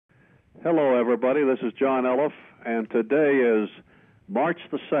Hello, everybody. This is John Elliff, and today is March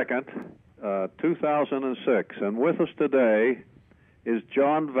the 2nd, 2006. And with us today is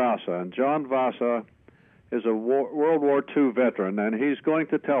John Vasa. And John Vasa is a World War II veteran, and he's going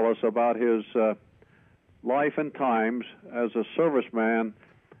to tell us about his life and times as a serviceman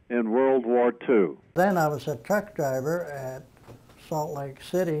in World War II. Then I was a truck driver at Salt Lake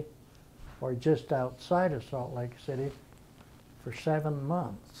City, or just outside of Salt Lake City, for 7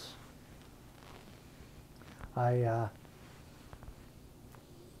 months. I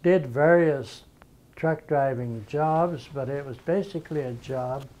did various truck driving jobs, but it was basically a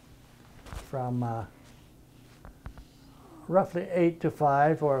job from roughly 8 to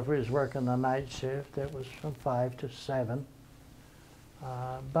 5, or if we was working the night shift, it was from 5 to 7.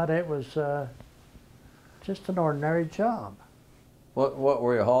 But it was just an ordinary job. What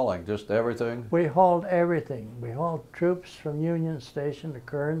were you hauling? Just everything? We hauled everything. We hauled troops from Union Station to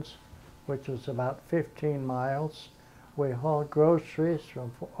Kearns, which was about 15 miles. We hauled groceries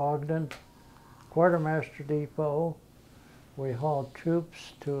from Ogden, Quartermaster Depot. We hauled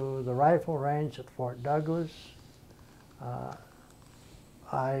troops to the rifle range at Fort Douglas.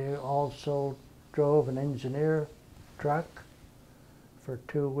 I also drove an engineer truck for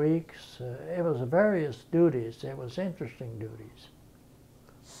 2 weeks. It was various duties. It was interesting duties.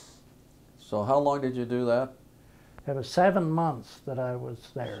 So how long did you do that? It was 7 months that I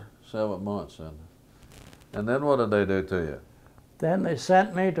was there. 7 months. And then what did they do to you? Then they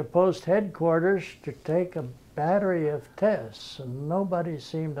sent me to post headquarters to take a battery of tests, and nobody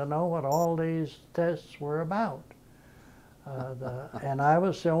seemed to know what all these tests were about. And I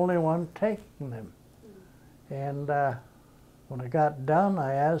was the only one taking them. And when I got done,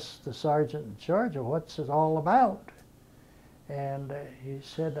 I asked the sergeant in charge, what's it all about? And he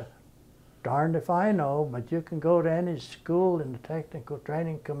said, darned if I know, but you can go to any school in the Technical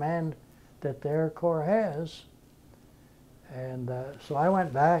Training Command that the Air Corps has. And so I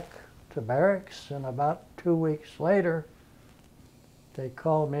went back to barracks, and about 2 weeks later, they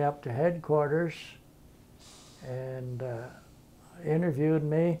called me up to headquarters and interviewed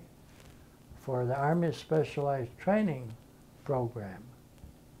me for the Army Specialized Training Program.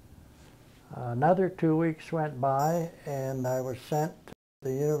 Another 2 weeks went by, and I was sent to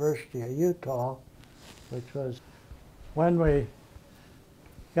the University of Utah, which was when we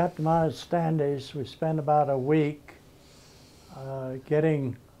got to Mount Standish. We spent about a week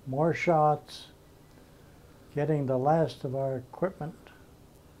getting more shots, getting the last of our equipment,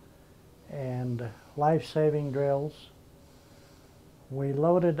 and life-saving drills. We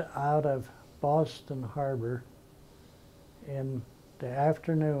loaded out of Boston Harbor in the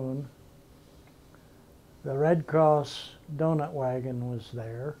afternoon. The Red Cross donut wagon was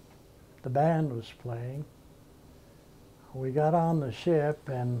there. The band was playing. We got on the ship,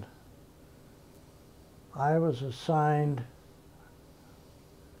 and I was assigned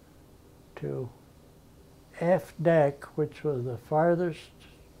to F deck, which was the farthest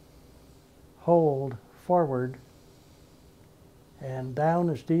hold forward and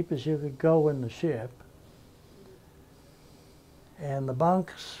down as deep as you could go in the ship. And the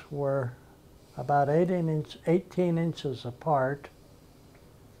bunks were about 18 inches apart,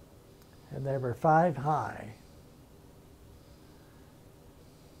 and they were 5 high.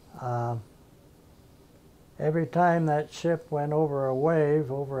 Every time that ship went over a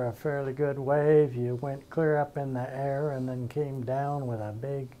wave, over a fairly good wave, you went clear up in the air and then came down with a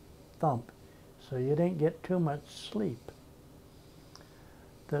big thump. So you didn't get too much sleep.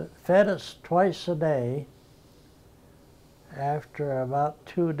 They fed us twice a day. After about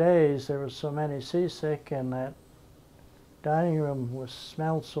 2 days, there was so many seasick, and that dining room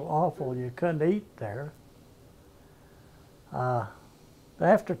smelled so awful you couldn't eat there.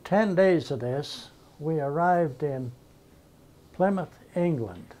 After 10 days of this, we arrived in Plymouth,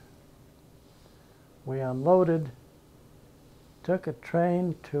 England. We unloaded, took a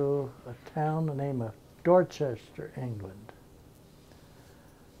train to a town named Dorchester, England.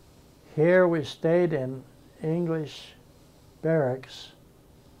 Here we stayed in English barracks.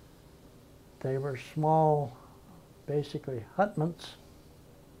 They were small, basically hutments.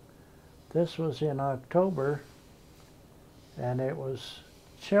 This was in October, and it was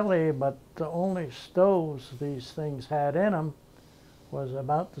chilly, but the only stoves these things had in them was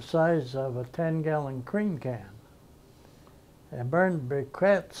about the size of a 10-gallon cream can. And burned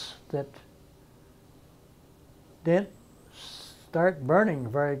briquettes that didn't start burning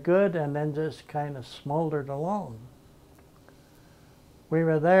very good and then just kind of smoldered along. We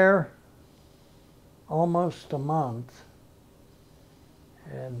were there almost a month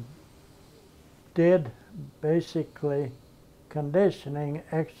and did basically conditioning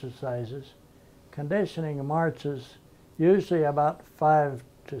exercises, conditioning marches, usually about 5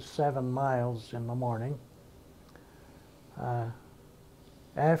 to 7 miles in the morning.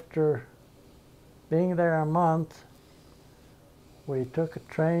 After being there a month, we took a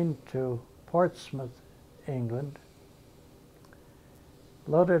train to Portsmouth, England,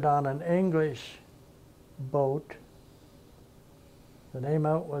 loaded on an English boat. The name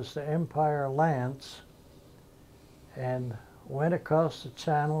of it was the Empire Lance, and went across the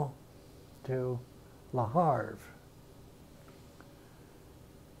channel to Le Havre.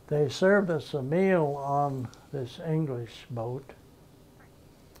 They served us a meal on this English boat.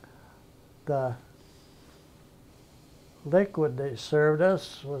 The liquid they served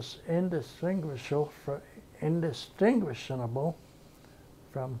us was indistinguishable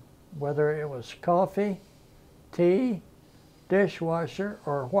from whether it was coffee, tea, dishwasher,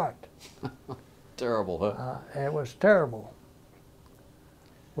 or what. Terrible, huh? It was terrible.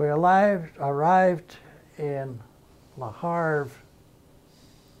 We arrived in Le Havre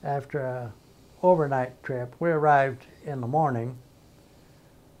after an overnight trip. We arrived in the morning,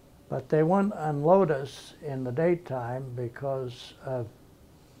 but they wouldn't unload us in the daytime because of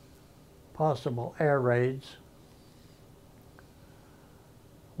possible air raids.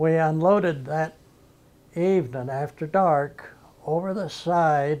 We unloaded that evening after dark over the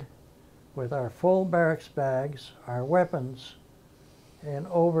side with our full barracks bags, our weapons, and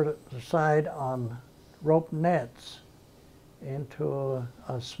over the side on rope nets into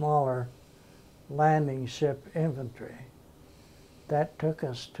a smaller landing ship infantry. That took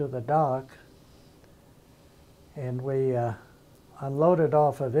us to the dock, and we unloaded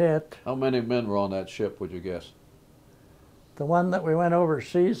off of it. How many men were on that ship, would you guess? The one that we went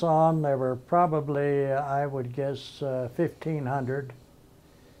overseas on, there were probably, I would guess, 1,500.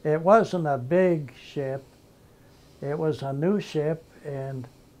 It wasn't a big ship. It was a new ship, and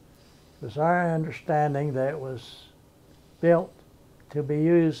it was our understanding that it was built to be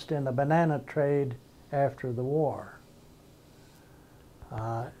used in the banana trade after the war.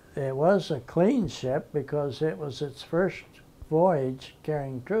 It was a clean ship because it was its first voyage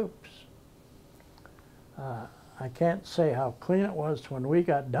carrying troops. I can't say how clean it was when we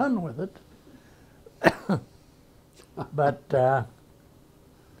got done with it, but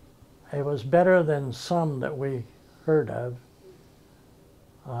it was better than some that we heard of.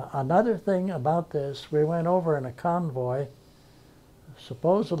 Another thing about this, we went over in a convoy,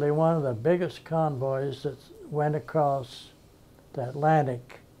 supposedly one of the biggest convoys that went across the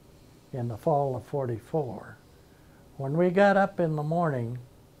Atlantic in the fall of '44. When we got up in the morning,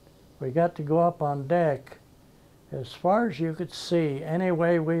 we got to go up on deck. As far as you could see, any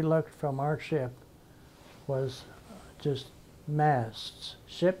way we looked from our ship was just masts,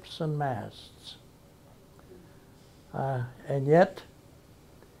 ships and masts. And yet,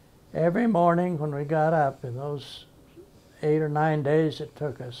 every morning when we got up, in those 8 or 9 days it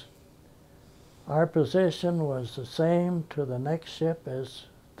took us, our position was the same to the next ship as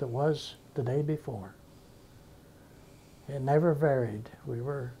it was the day before. It never varied. We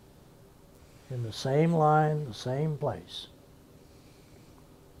were in the same line, the same place.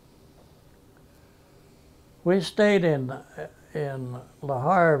 We stayed in Le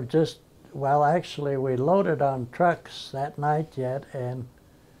Havre actually we loaded on trucks that night yet, and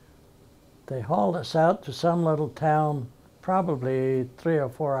they hauled us out to some little town, probably 3 or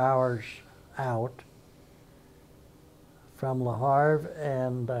 4 hours out from Le Havre,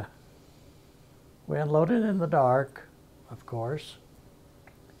 and we unloaded in the dark, of course,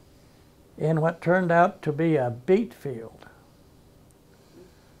 in what turned out to be a beet field.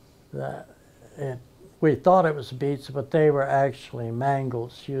 We thought it was beets, but they were actually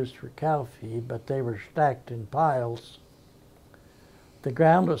mangles used for cow feed, but they were stacked in piles. The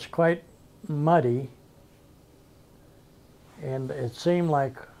ground was quite muddy, and it seemed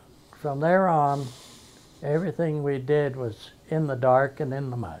like from there on, everything we did was in the dark and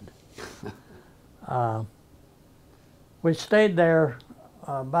in the mud. We stayed there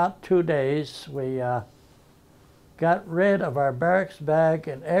about 2 days. We got rid of our barracks bag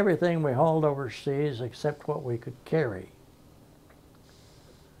and everything we hauled overseas except what we could carry.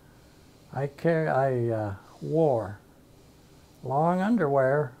 I wore long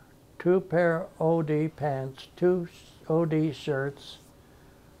underwear, 2 pair OD pants, 2 OD shirts,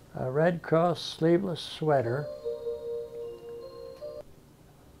 a Red Cross sleeveless sweater,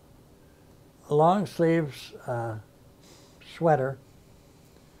 a long sleeves sweater,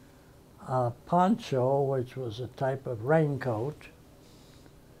 a poncho, which was a type of raincoat,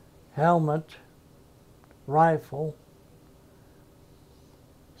 helmet, rifle,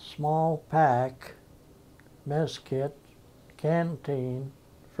 small pack, mess kit, canteen,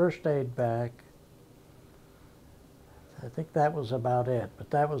 first aid bag. I think that was about it,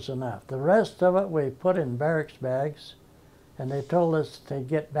 but that was enough. The rest of it we put in barracks bags, and they told us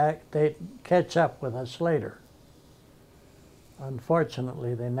they'd catch up with us later.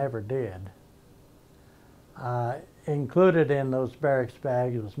 Unfortunately, they never did. Included in those barracks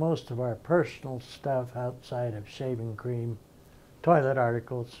bags was most of our personal stuff outside of shaving cream, toilet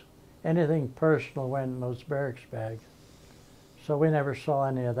articles. Anything personal went in those barracks bags. So we never saw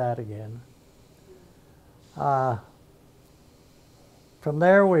any of that again. From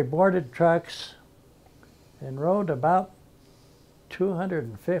there we boarded trucks and rode about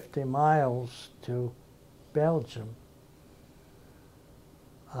 250 miles to Belgium.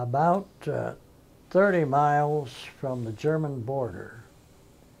 About 30 miles from the German border.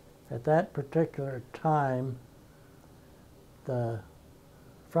 At that particular time, the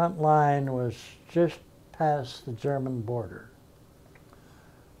front line was just past the German border.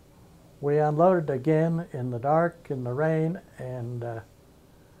 We unloaded again in the dark, in the rain, and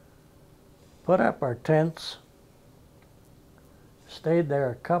put up our tents, stayed there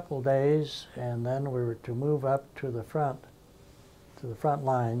a couple days, and then we were to move up to the front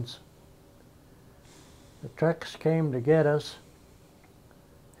lines. The trucks came to get us,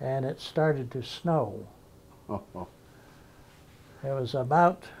 and it started to snow. It was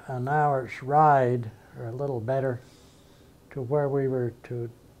about an hour's ride, or a little better, to where we were to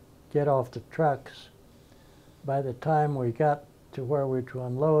get off the trucks. By the time we got to where we were to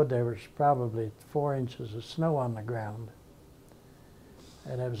unload, there was probably 4 inches of snow on the ground.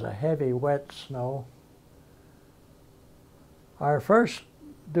 And it was a heavy, wet snow. Our first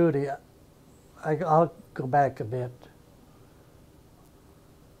duty, I'll go back a bit.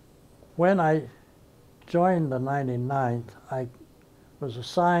 When I joined the 99th, I was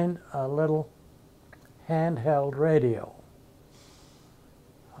assigned a little handheld radio,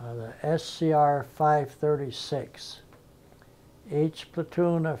 the SCR 536. Each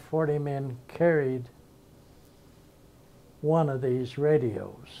platoon of 40 men carried one of these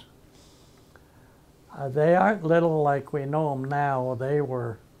radios. They aren't little like we know them now. They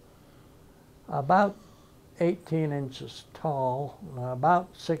were about 18 inches tall, about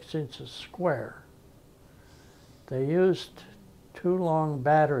 6 inches square. They used 2 long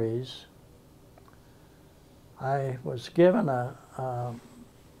batteries. I was given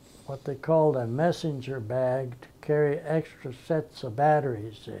what they called a messenger bag to carry extra sets of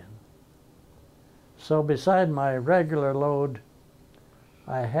batteries in. So beside my regular load,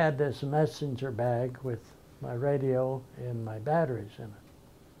 I had this messenger bag with my radio and my batteries in it.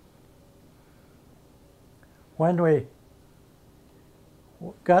 When we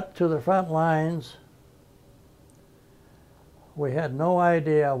got to the front lines, we had no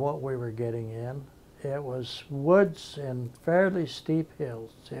idea what we were getting in. It was woods and fairly steep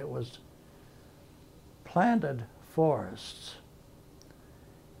hills. It was planted forests.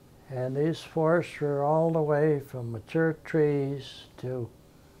 And these forests were all the way from mature trees to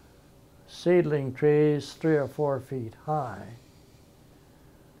seedling trees 3 or 4 feet high.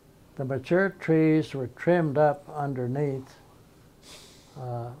 The mature trees were trimmed up underneath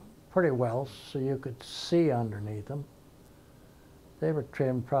pretty well so you could see underneath them. They were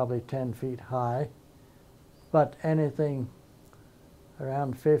trimmed probably 10 feet high, but anything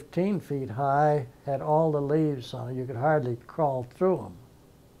around 15 feet high had all the leaves on it. You could hardly crawl through them.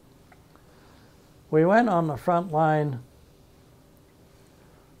 We went on the front line,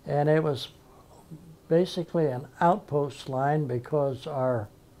 and it was basically an outpost line because our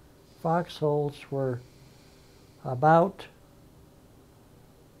foxholes were about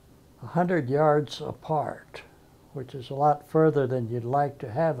 100 yards apart, which is a lot further than you'd like to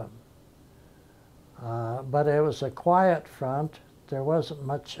have them. But it was a quiet front. There wasn't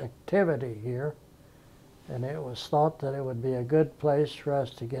much activity here, and it was thought that it would be a good place for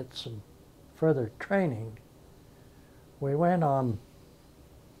us to get some further training. We went on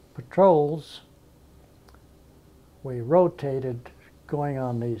patrols. We rotated going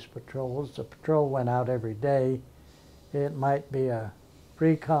on these patrols. The patrol went out every day. It might be a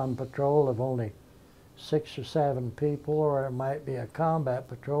recon patrol of only 6 or 7 people, or it might be a combat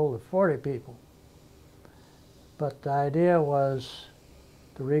patrol of 40 people. But the idea was,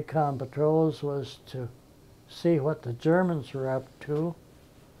 the recon patrols was to see what the Germans were up to,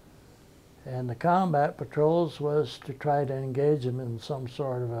 and the combat patrols was to try to engage them in some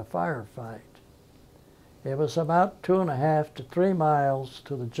sort of a firefight. It was about 2.5 to 3 miles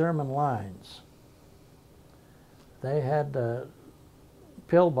to the German lines. They had the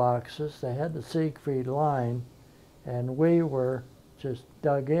pillboxes, they had the Siegfried line, and we were just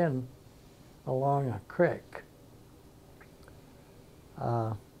dug in along a creek.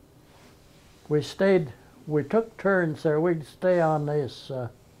 We took turns there. We'd stay on this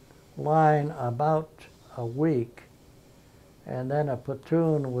line about a week, and then a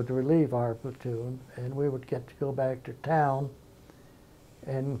platoon would relieve our platoon, and we would get to go back to town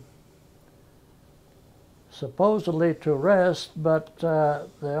and supposedly to rest, but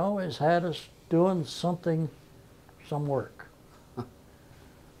they always had us doing some work.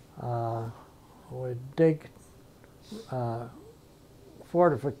 We'd dig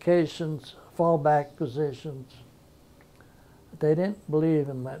fortifications, fallback positions. They didn't believe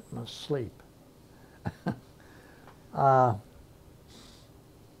in letting us sleep.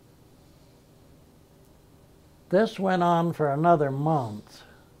 This went on for another month.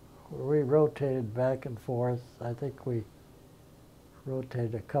 We rotated back and forth. I think we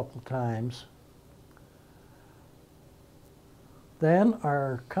rotated a couple times. Then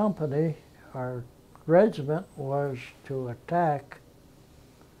our company, our regiment, was to attack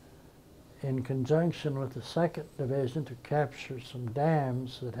in conjunction with the 2nd Division to capture some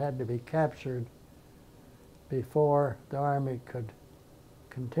dams that had to be captured before the Army could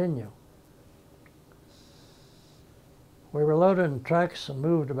continue. We were loaded in trucks and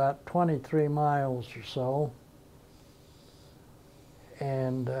moved about 23 miles or so,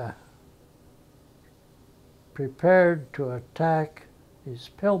 and prepared to attack these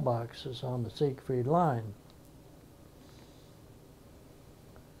pillboxes on the Siegfried line.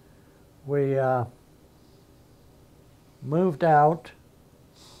 We moved out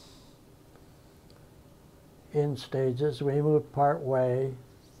in stages. We moved part way,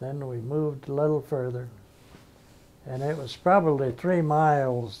 then we moved a little further, and it was probably 3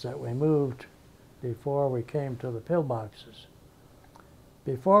 miles that we moved before we came to the pillboxes.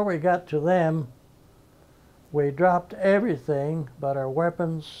 Before we got to them, we dropped everything but our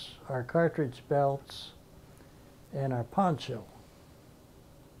weapons, our cartridge belts, and our poncho.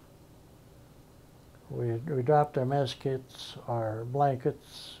 We dropped our mess kits, our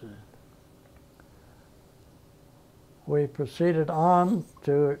blankets. We proceeded on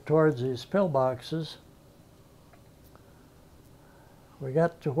towards these pillboxes. We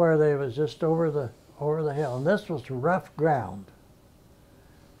got to where they was just over the hill, and this was rough ground,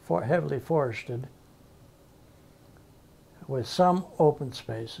 heavily forested, with some open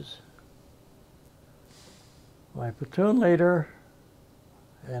spaces. My platoon leader,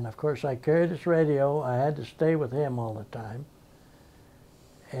 and of course I carried his radio, I had to stay with him all the time,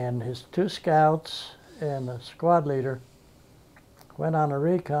 and his 2 scouts and the squad leader went on a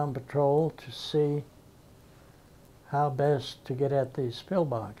recon patrol to see how best to get at these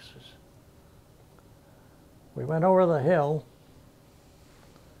pillboxes. We went over the hill,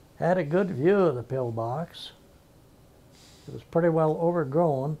 had a good view of the pillbox. It was pretty well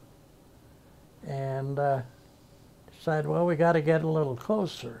overgrown, and decided, well, we got to get a little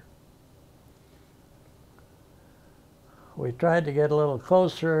closer. We tried to get a little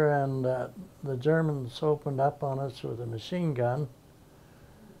closer, and the Germans opened up on us with a machine gun.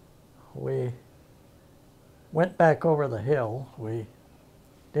 We went back over the hill. We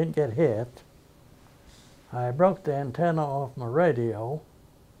didn't get hit. I broke the antenna off my radio.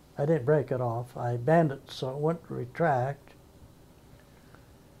 I didn't break it off. I bent it so it wouldn't retract.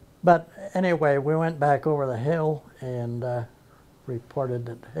 But anyway, we went back over the hill and reported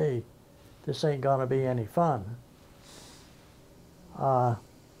that, hey, this ain't going to be any fun. By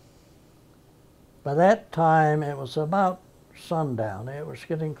that time, it was about sundown. It was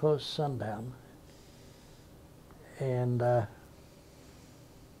getting close to sundown. And they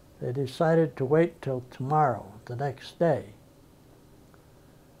decided to wait till tomorrow, the next day.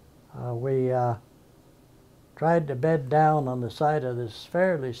 We tried to bed down on the side of this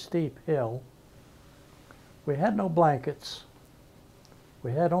fairly steep hill. We had no blankets.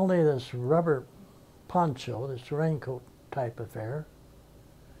 We had only this rubber poncho, this raincoat type affair.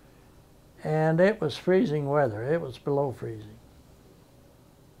 And it was freezing weather. It was below freezing.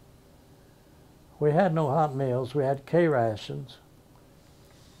 We had no hot meals. We had K rations.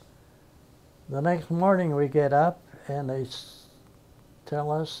 The next morning we get up and they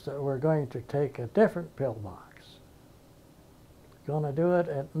tell us that we're going to take a different pillbox. Going to do it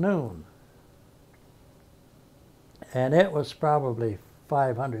at noon. And it was probably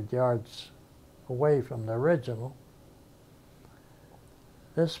 500 yards away from the original.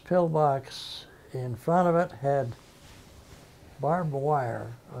 This pillbox in front of it had barbed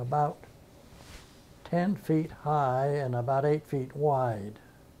wire about 10 feet high and about 8 feet wide,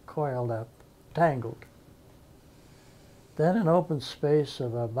 coiled up, tangled. Then an open space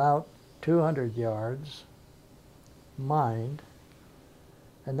of about 200 yards, mined,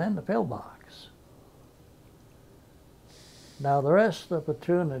 and then the pillbox. Now the rest of the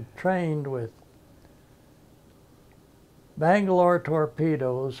platoon had trained with Bangalore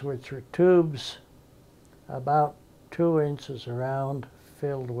torpedoes, which were tubes about 2 inches around,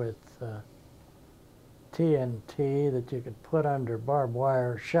 filled with TNT that you could put under barbed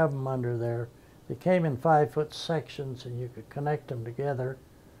wire, shove them under there. They came in 5-foot sections, and you could connect them together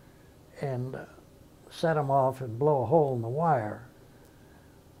and set them off and blow a hole in the wire.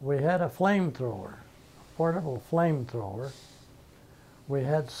 We had a flamethrower, a portable flamethrower. We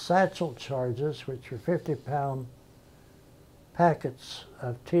had satchel charges, which were 50-pound packets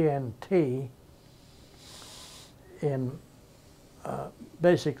of TNT in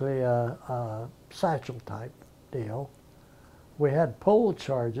basically a satchel type deal. We had pole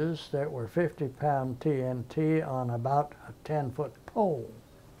charges that were 50-pound TNT on about a 10-foot pole.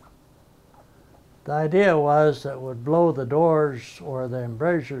 The idea was that would blow the doors or the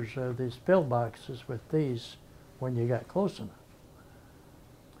embrasures of these pillboxes with these when you got close enough.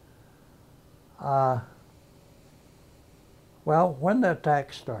 Well, when the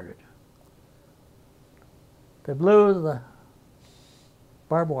attack started, they blew the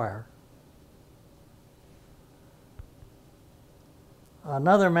barbed wire.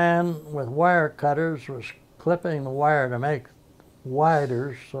 Another man with wire cutters was clipping the wire to make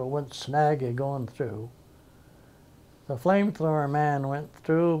wider so it wouldn't snag you going through. The flamethrower man went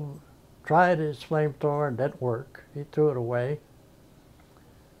through, tried his flamethrower, and didn't work. He threw it away.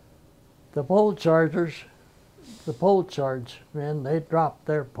 The pole charge men, they dropped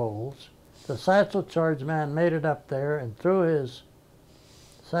their poles. The satchel charge man made it up there and threw his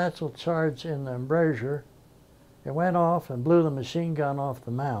satchel charge in the embrasure. It went off and blew the machine gun off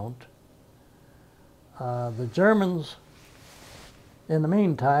the mount. The Germans, in the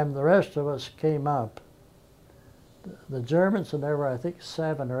meantime, the rest of us came up. The Germans, and there were I think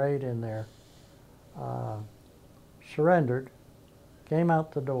 7 or 8 in there, surrendered, came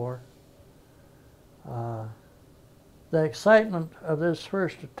out the door. The excitement of this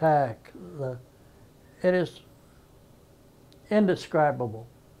first attack, it is indescribable.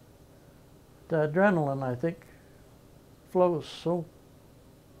 The adrenaline, I think, flows so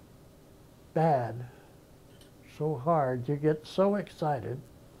bad, so hard, you get so excited.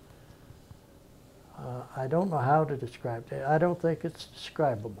 I don't know how to describe it. I don't think it's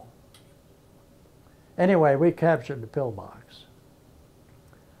describable. Anyway, we captured the pillbox.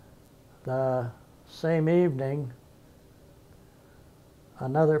 The same evening,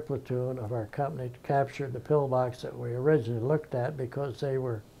 another platoon of our company captured the pillbox that we originally looked at because they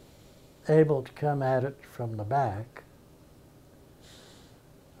were able to come at it from the back.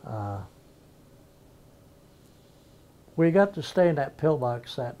 We got to stay in that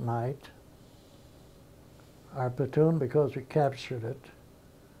pillbox that night. Our platoon, because we captured it.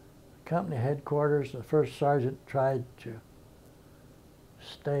 Company headquarters, the first sergeant tried to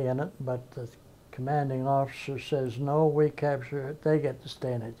stay in it, but the commanding officer says, no, we capture it, they get to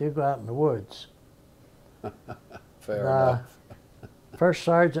stay in it. You go out in the woods. Fair enough. First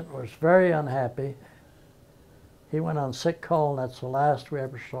sergeant was very unhappy. He went on sick call, and that's the last we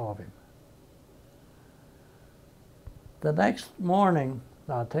ever saw of him. The next morning,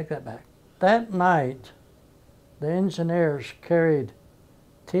 no, I'll take that back. That night, the engineers carried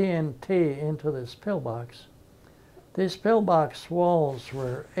TNT into this pillbox. These pillbox walls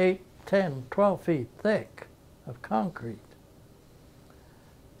were 8, 10, 12 feet thick of concrete.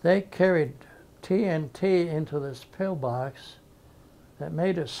 They carried TNT into this pillbox that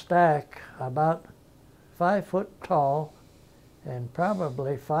made a stack about 5 foot tall and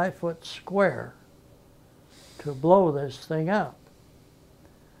probably 5 foot square to blow this thing up.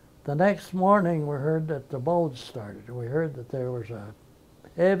 The next morning we heard that the bulge started. We heard that there was a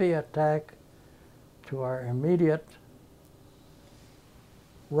heavy attack to our immediate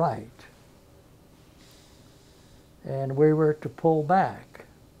right, and we were to pull back.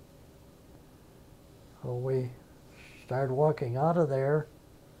 So we started walking out of there.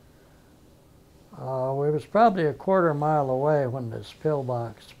 We was probably a quarter mile away when this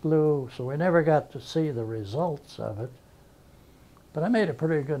pillbox blew, so we never got to see the results of it. But I made a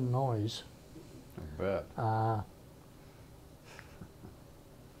pretty good noise. I bet.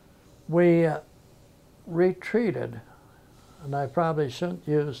 We retreated, and I probably shouldn't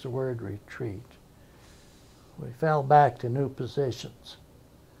use the word retreat. We fell back to new positions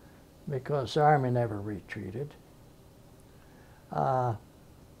because the Army never retreated.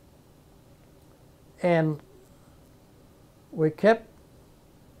 And we kept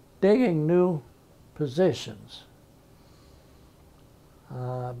digging new positions.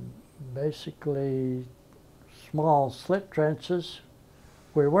 Basically small slit trenches.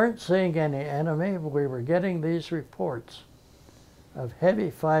 We weren't seeing any enemy, but we were getting these reports of heavy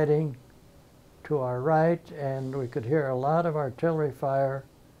fighting to our right, and we could hear a lot of artillery fire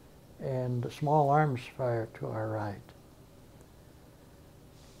and small arms fire to our right.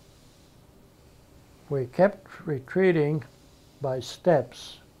 We kept retreating by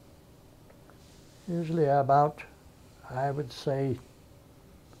steps, usually about, I would say,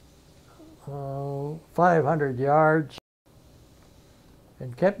 500 yards,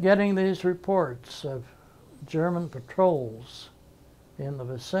 and kept getting these reports of German patrols in the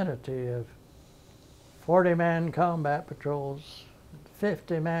vicinity of 40-man combat patrols,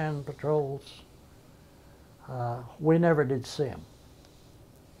 50-man patrols. We never did see them.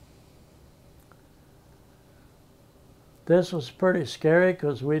 This was pretty scary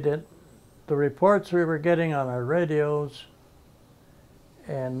because the reports we were getting on our radios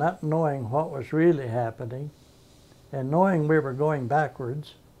and not knowing what was really happening and knowing we were going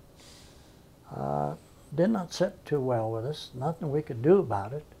backwards did not sit too well with us. Nothing we could do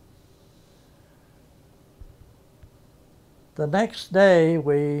about it. The next day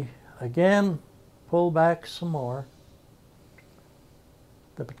we again pulled back some more.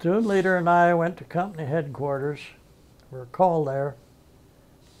 The platoon leader and I went to company headquarters. We were called there,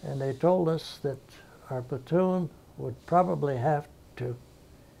 and they told us that our platoon would probably have to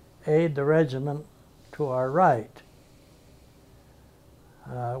aid the regiment to our right.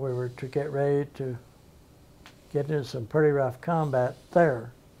 We were to get ready to get into some pretty rough combat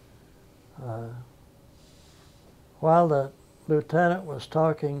there. While the lieutenant was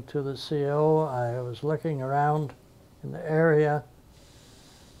talking to the CO, I was looking around in the area.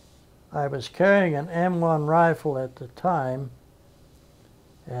 I was carrying an M1 rifle at the time,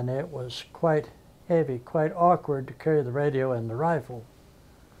 and it was quite heavy, quite awkward to carry the radio and the rifle.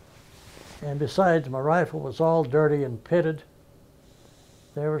 And besides, my rifle was all dirty and pitted.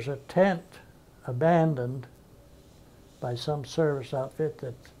 There was a tent abandoned by some service outfit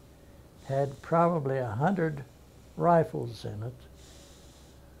that had probably 100 rifles in it.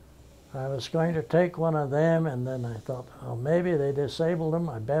 I was going to take one of them, and then I thought, oh, maybe they disabled them,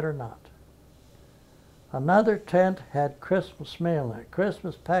 I better not. Another tent had Christmas mail in it,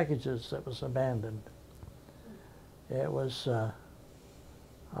 Christmas packages that was abandoned. It was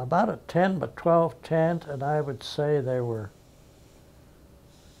about a 10 by 12 tent, and I would say there were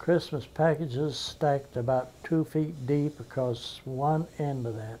Christmas packages stacked about 2 feet deep across one end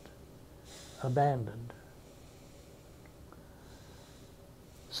of that, abandoned.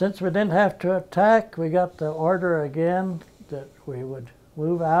 Since we didn't have to attack, we got the order again that we would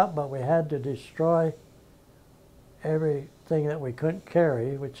move out, but we had to destroy everything that we couldn't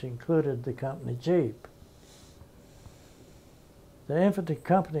carry, which included the company jeep. The infantry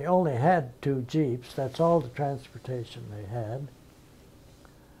company only had 2 jeeps. That's all the transportation they had.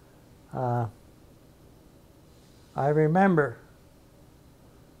 I remember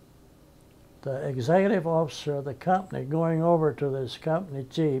the executive officer of the company going over to this company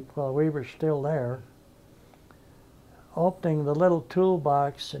jeep while we were still there, opening the little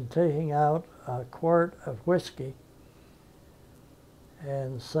toolbox and taking out a quart of whiskey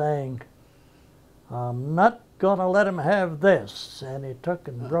and saying, "I'm not going to let him have this." And he took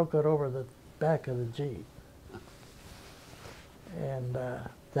and broke it over the back of the jeep. And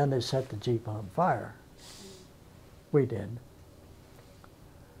then they set the jeep on fire. We did.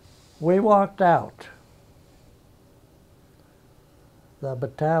 We walked out. The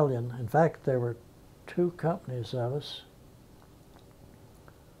battalion, in fact, there were 2 companies of us.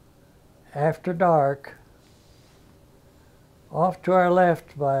 After dark, off to our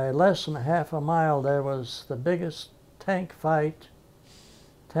left by less than half a mile, there was the biggest tank fight,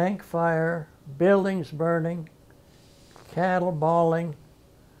 tank fire, buildings burning, cattle bawling,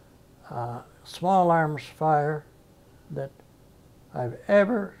 small arms fire that I've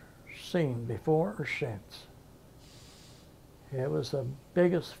ever seen before or since. It was the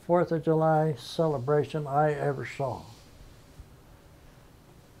biggest 4th of July celebration I ever saw.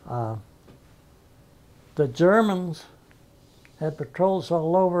 The Germans had patrols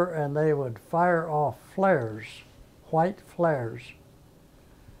all over, and they would fire off flares, white flares,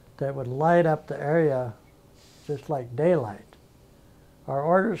 that would light up the area just like daylight. Our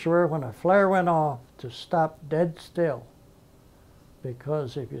orders were, when a flare went off, to stop dead still,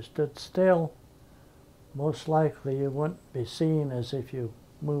 because if you stood still, most likely you wouldn't be seen as if you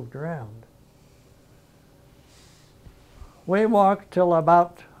moved around. We walked till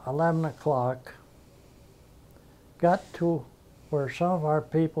about 11 o'clock, got to where some of our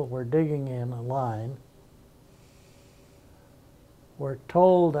people were digging in a line. We're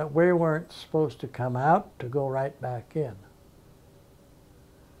told that we weren't supposed to come out, to go right back in.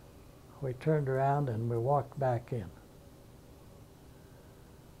 We turned around and we walked back in.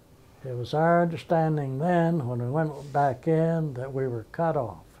 It was our understanding then, when we went back in, that we were cut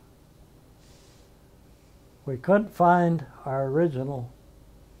off. We couldn't find our original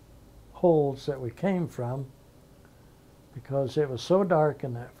holes that we came from because it was so dark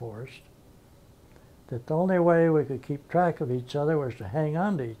in that forest that the only way we could keep track of each other was to hang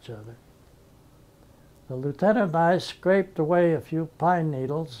on to each other. The lieutenant and I scraped away a few pine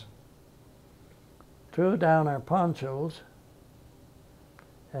needles, threw down our ponchos,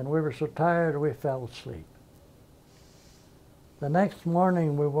 and we were so tired we fell asleep. The next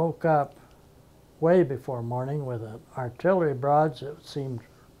morning we woke up way before morning with an artillery barrage that seemed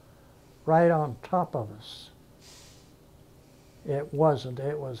right on top of us. It wasn't,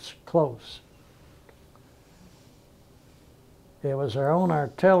 it was close. It was our own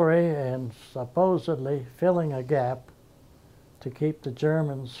artillery and supposedly filling a gap to keep the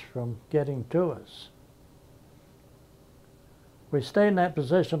Germans from getting to us. We stayed in that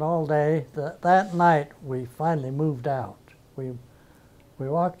position all day. That night we finally moved out. We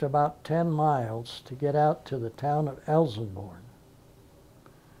walked about 10 miles to get out to the town of Elsenborn.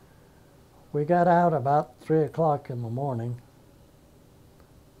 We got out about 3 o'clock in the morning,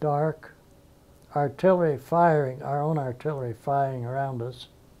 dark, artillery firing, our own artillery firing around us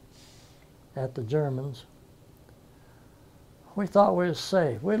at the Germans. We thought we was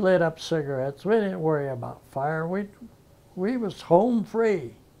safe. We lit up cigarettes. We didn't worry about fire. We was home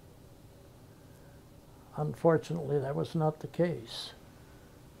free. Unfortunately, that was not the case.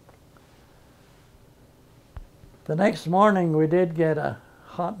 The next morning, we did get a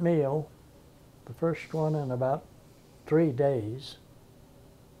hot meal, the first one in about 3 days.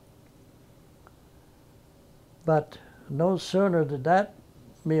 But no sooner did that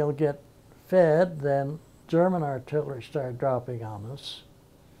meal get fed than German artillery started dropping on us.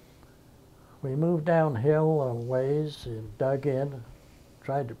 We moved downhill a ways and dug in,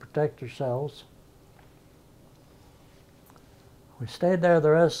 tried to protect ourselves. We stayed there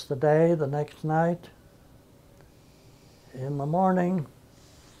the rest of the day. The next night, in the morning,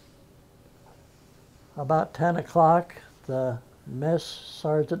 about 10 o'clock, the mess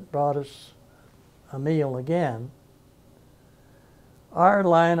sergeant brought us a meal again. Our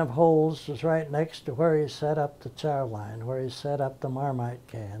line of holes was right next to where he set up the chow line, where he set up the Marmite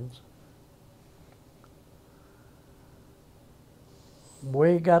cans.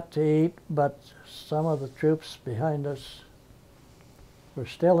 We got to eat, but some of the troops behind us were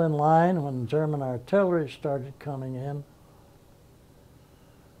still in line when German artillery started coming in.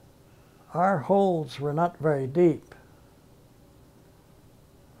 Our holes were not very deep.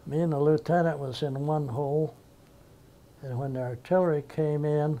 Me and the lieutenant was in one hole, and when the artillery came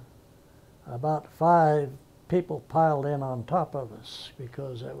in, about 5 people piled in on top of us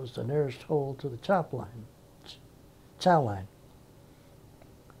because that was the nearest hole to the chow line.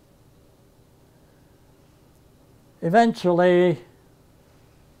 Eventually,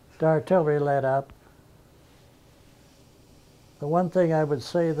 the artillery let up. The one thing I would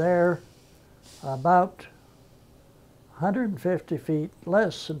say there, about 150 feet,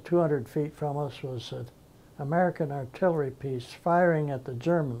 less than 200 feet from us, was an American artillery piece firing at the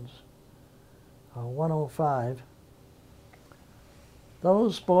Germans, 105.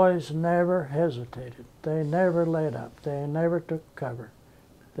 Those boys never hesitated. They never let up. They never took cover.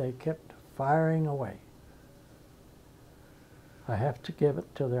 They kept firing away. I have to give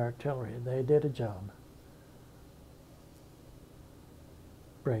it to the artillery. They did a job.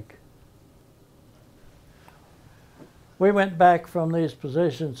 Break. We went back from these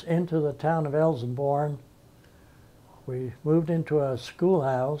positions into the town of Elsenborn. We moved into a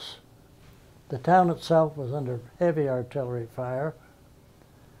schoolhouse. The town itself was under heavy artillery fire.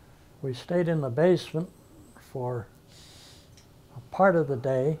 We stayed in the basement for a part of the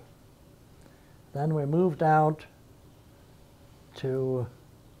day. Then we moved out to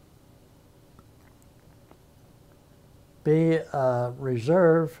be a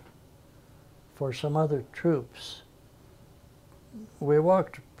reserve for some other troops. We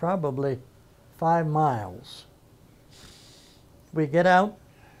walked probably 5 miles. We get out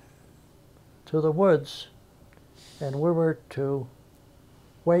to the woods, and we were to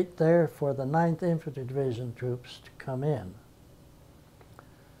wait there for the 9th Infantry Division troops to come in.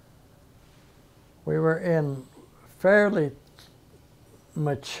 We were in fairly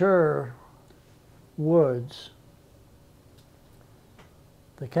mature woods.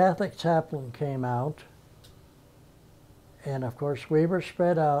 The Catholic chaplain came out, and of course we were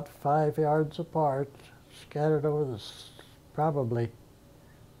spread out 5 yards apart, scattered over this probably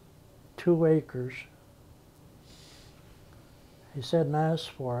 2 acres. He said Mass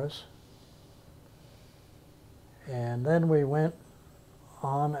for us, and then we went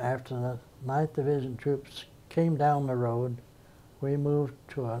on, after the 9th Division troops came down the road, we moved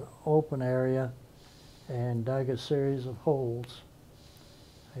to an open area and dug a series of holes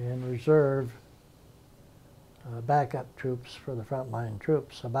in reserve backup troops for the front line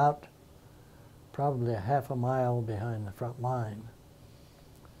troops, about probably a half a mile behind the front line.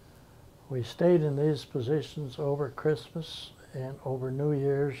 We stayed in these positions over Christmas and over New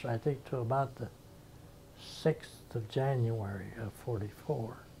Year's, I think to about the 6th of January of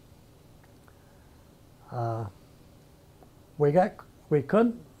 '44. We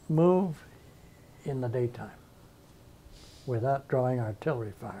couldn't move in the daytime without drawing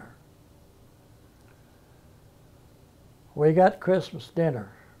artillery fire. We got Christmas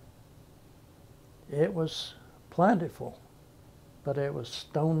dinner. It was plentiful, but it was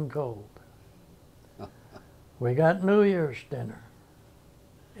stone cold. We got New Year's dinner.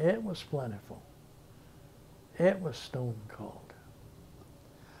 It was plentiful. It was stone cold.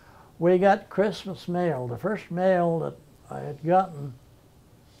 We got Christmas mail, the first mail that I had gotten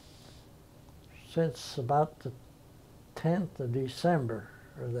since about the 10th of December,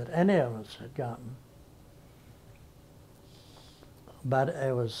 or that any of us had gotten. But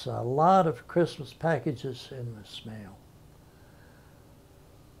it was a lot of Christmas packages in this mail.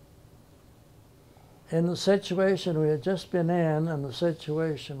 In the situation we had just been in and the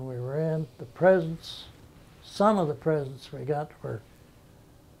situation we were in, the presents, some of the presents we got were,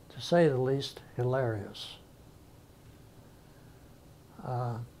 to say the least, hilarious.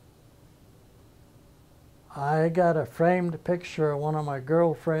 I got a framed picture of one of my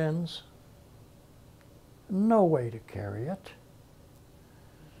girlfriends. No way to carry it.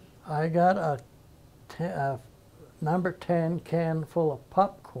 I got a number 10 can full of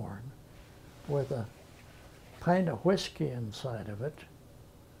popcorn with a pint of whiskey inside of it.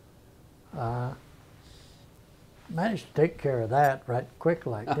 Managed to take care of that right quick,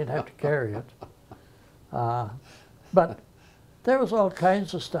 like didn't have to carry it. But there was all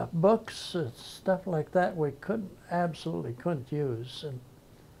kinds of stuff, books, stuff like that we absolutely couldn't use, and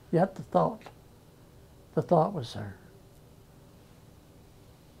yet the thought was there.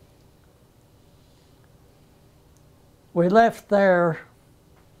 We left there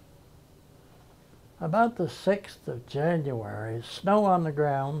about the 6th of January, snow on the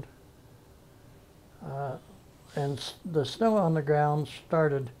ground, and the snow on the ground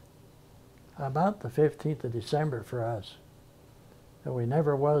started about the 15th of December for us. And we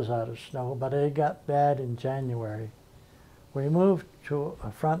never was out of snow, but it got bad in January. We moved to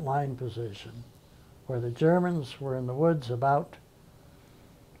a front line position where the Germans were in the woods about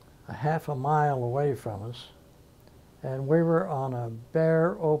a half a mile away from us, and we were on a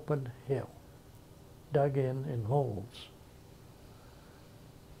bare open hill, dug in holes.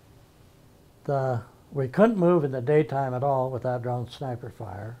 We couldn't move in the daytime at all without drawing sniper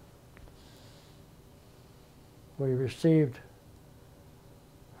fire. We received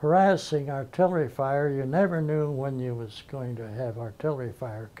harassing artillery fire. You never knew when you was going to have artillery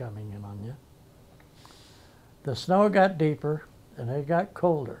fire coming in on you. The snow got deeper and it got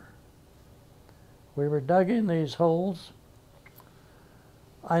colder. We were dug in these holes.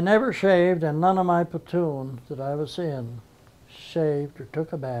 I never shaved, and none of my platoon that I was in shaved or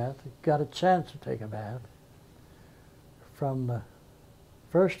took a bath, got a chance to take a bath from the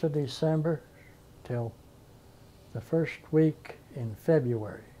 1st of December till the first week in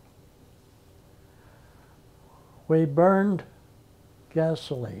February. We burned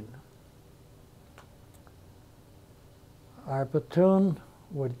gasoline. Our platoon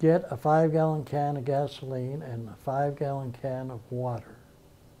would get a 5-gallon can of gasoline and a 5-gallon can of water.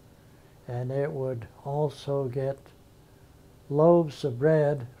 And it would also get loaves of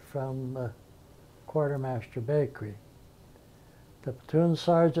bread from the quartermaster bakery. The platoon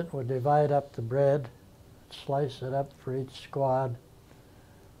sergeant would divide up the bread, slice it up for each squad,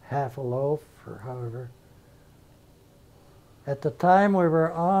 half a loaf or however. At the time we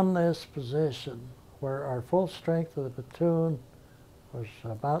were on this position, where our full strength of the platoon was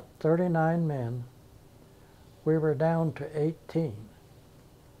about 39 men, we were down to 18.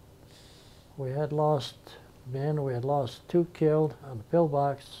 We had lost men. We had lost 2 killed on the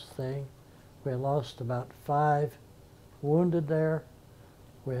pillbox thing. We had lost about 5 wounded there.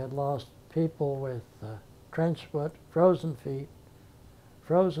 We had lost people with trench foot, frozen feet,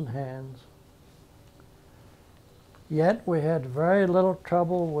 frozen hands. Yet we had very little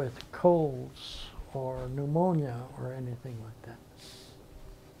trouble with colds or pneumonia or anything like that.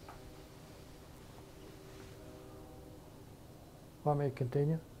 Want me to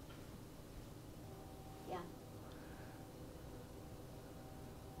continue? Yeah.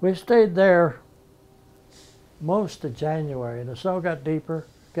 We stayed there most of January. The snow got deeper,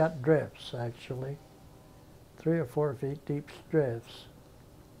 got drifts actually, 3 or 4 feet deep drifts.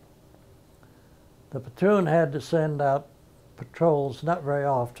 The platoon had to send out patrols, not very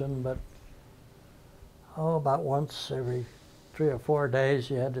often, but about once every 3 or 4 days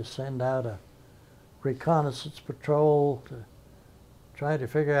you had to send out a reconnaissance patrol to try to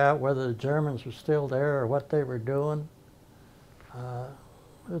figure out whether the Germans were still there or what they were doing.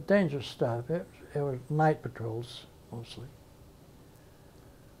 It was dangerous stuff. It was night patrols mostly.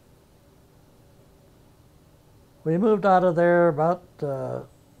 We moved out of there about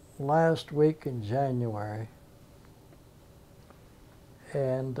last week in January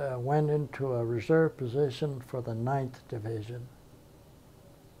and went into a reserve position for the 9th Division.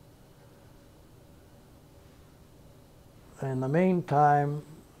 In the meantime,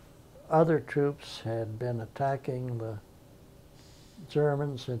 other troops had been attacking the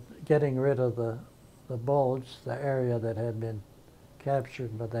Germans and getting rid of the bulge, the area that had been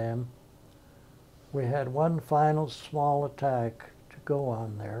captured by them. We had one final small attack to go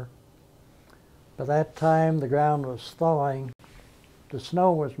on there. By that time, the ground was thawing, the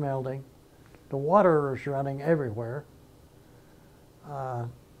snow was melting, the water was running everywhere.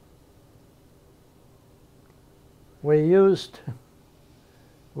 We used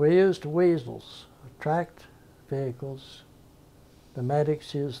weasels, tracked vehicles. The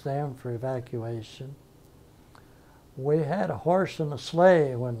medics used them for evacuation. We had a horse and a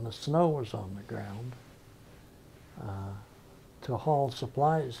sleigh when the snow was on the ground to haul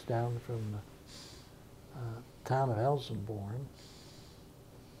supplies down from the town of Elsenborn.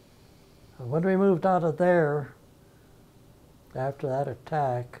 When we moved out of there, after that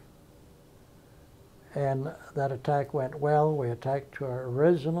attack, and that attack went well, we attacked to our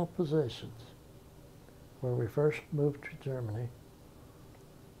original positions where we first moved to Germany.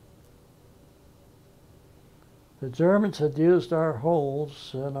 The Germans had used our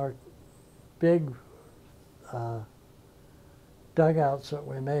holes in our big dugouts that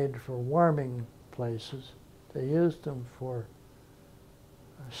we made for warming places. They used them for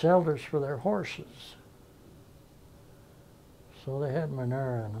shelters for their horses. So they had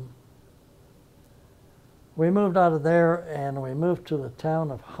manure in them. We moved out of there and we moved to the town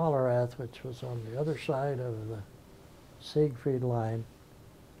of Hollerath, which was on the other side of the Siegfried line.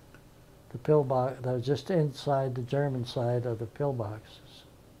 The pillbox, that was just inside the German side of the pillboxes.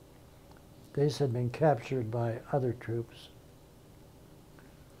 These had been captured by other troops.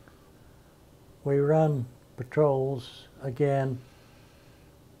 We run patrols, again,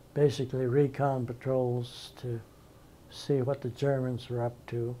 basically recon patrols to see what the Germans were up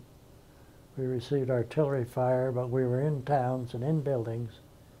to. We received artillery fire, but we were in towns and in buildings,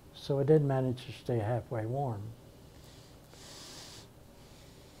 so we did manage to stay halfway warm.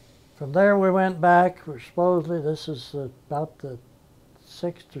 From there we went back, supposedly this is about the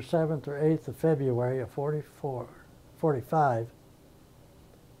 6th or 7th or 8th of February of 45.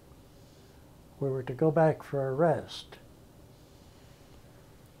 We were to go back for a rest.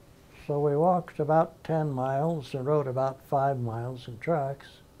 So we walked about 10 miles and rode about 5 miles in trucks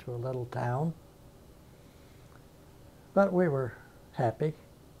to a little town. But we were happy.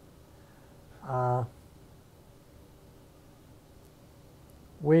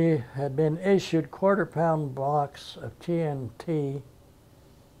 We had been issued quarter-pound blocks of TNT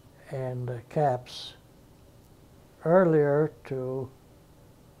and caps earlier to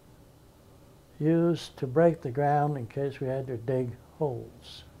use to break the ground in case we had to dig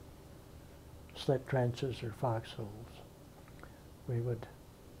holes, slit trenches or foxholes. We would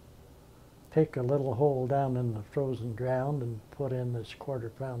pick a little hole down in the frozen ground and put in this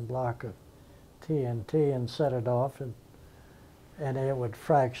quarter-pound block of TNT and set it off, and it would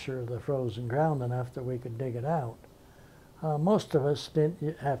fracture the frozen ground enough that we could dig it out. Most of us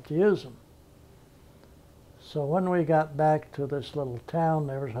didn't have to use them. So when we got back to this little town,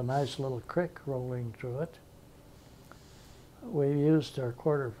 there was a nice little creek rolling through it. We used our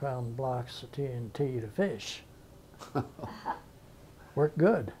quarter-pound blocks of TNT to fish. Worked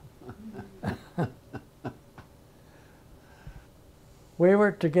good. We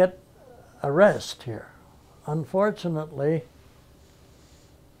were to get a rest here. Unfortunately,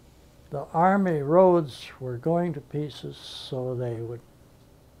 the Army roads were going to pieces, so they would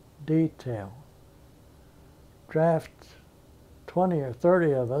draft 20 or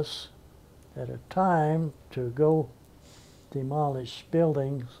 30 of us at a time to go demolish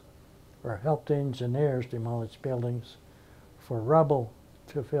buildings or help the engineers demolish buildings for rubble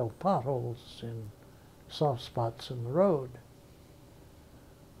to fill potholes in soft spots in the road.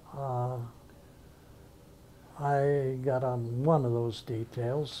 I got on one of those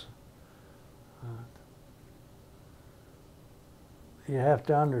details. you have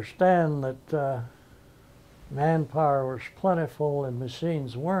to understand that manpower was plentiful and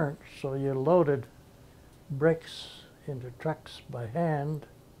machines weren't, so you loaded bricks into trucks by hand,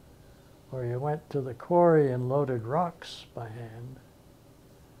 or you went to the quarry and loaded rocks by hand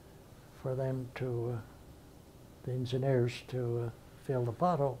for them to, the engineers to fill the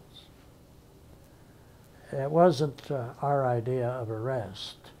potholes. It wasn't our idea of a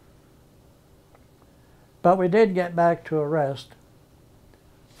rest. But we did get back to a rest.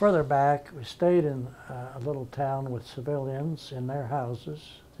 Further back, we stayed in a little town with civilians in their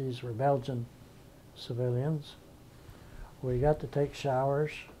houses. These were Belgian civilians. We got to take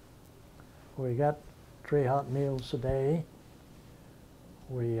showers. We got 3 hot meals a day.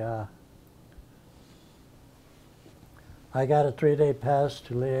 I got a 3-day pass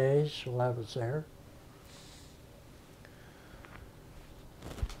to Liège while I was there.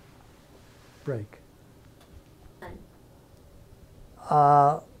 Break.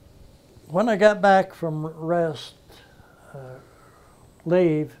 When I got back from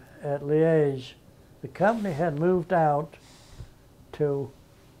leave at Liège, the company had moved out to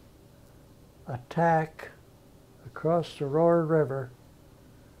attack across the Roer River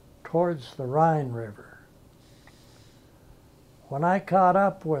towards the Rhine River. When I caught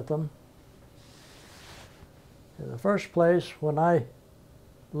up with them, in the first place, when I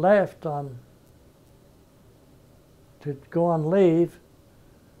left to go on leave,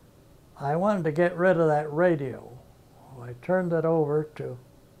 I wanted to get rid of that radio. I turned it over to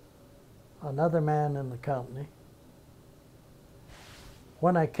another man in the company.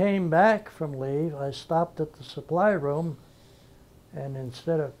 When I came back from leave, I stopped at the supply room, and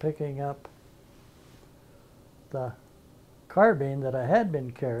instead of picking up the carbine that I had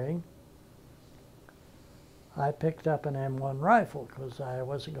been carrying, I picked up an M1 rifle because I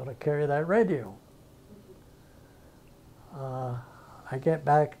wasn't going to carry that radio. I get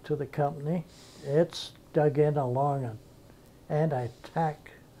back to the company. It's dug in along an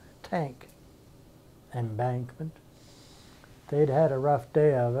anti-tank embankment. They'd had a rough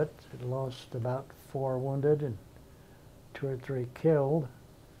day of it. It lost about 4 wounded and 2 or 3 killed.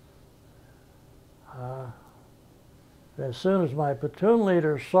 As soon as my platoon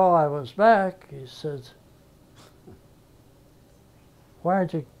leader saw I was back, he says, "Why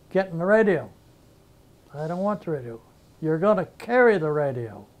aren't you getting the radio?" "I don't want the radio." "You're going to carry the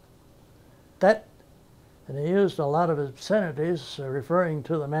radio." And he used a lot of obscenities referring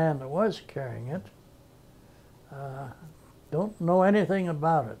to the man that was carrying it. Don't know anything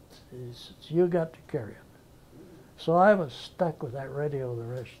about it. He says, "You got to carry it." So I was stuck with that radio the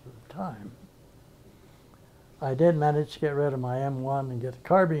rest of the time. I did manage to get rid of my M1 and get the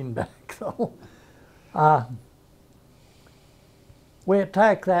carbine back, though. We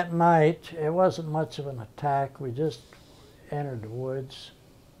attacked that night. It wasn't much of an attack. We just entered the woods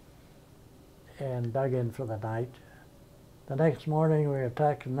and dug in for the night. The next morning we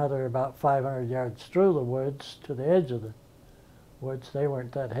attacked another about 500 yards through the woods to the edge of the woods. They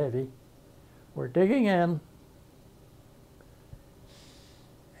weren't that heavy. We're digging in,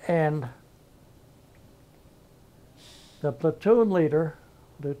 and the platoon leader,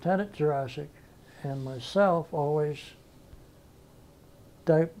 Lieutenant Jurasik, and myself always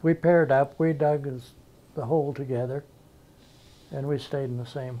we paired up. We dug the hole together, and we stayed in the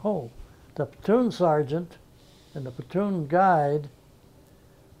same hole. The platoon sergeant and the platoon guide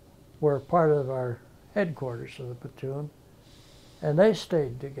were part of our headquarters of the platoon, and they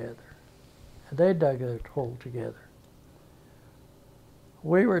stayed together. And they dug their hole together.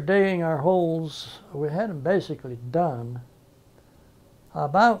 We were digging our holes, we had them basically done,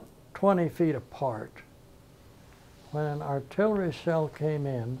 about 20 feet apart, when an artillery shell came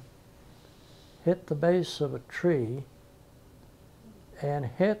in, hit the base of a tree, and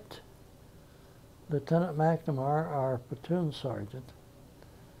hit Lieutenant McNamara, our platoon sergeant.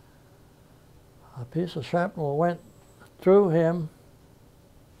 A piece of shrapnel went through him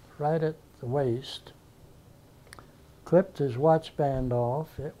right at the waist, clipped his watch band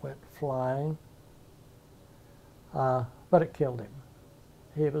off. It went flying, but it killed him.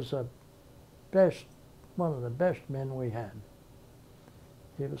 He was one of the best men we had.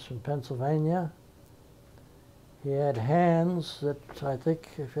 He was from Pennsylvania. He had hands that I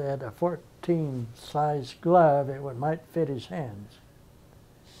think if he had a 14 size glove, might fit his hands.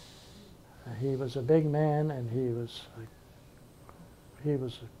 He was a big man, and he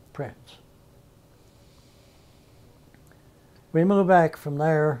was a prince. We moved back from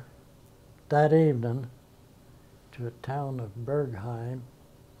there that evening to a town of Bergheim.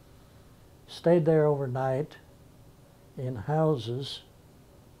 Stayed there overnight in houses.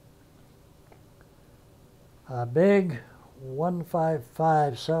 A big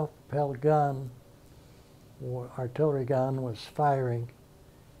 155 self-propelled gun, artillery gun, was firing.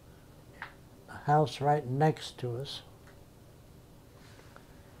 The house right next to us.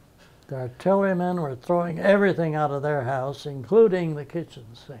 The artillerymen were throwing everything out of their house, including the kitchen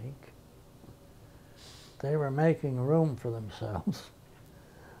sink. They were making room for themselves.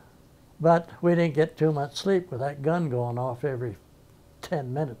 But we didn't get too much sleep with that gun going off every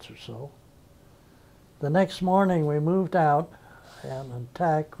 10 minutes or so. The next morning we moved out and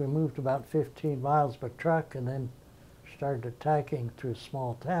attacked. We moved about 15 miles by truck and then started attacking through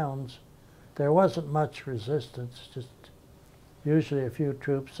small towns. There wasn't much resistance, just usually a few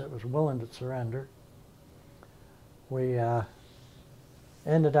troops that was willing to surrender. We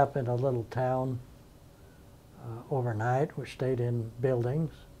ended up in a little town overnight. We stayed in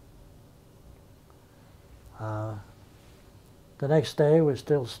buildings. The next day we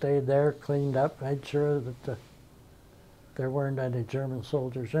still stayed there, cleaned up, made sure that there weren't any German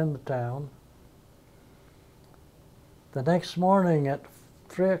soldiers in the town. The next morning at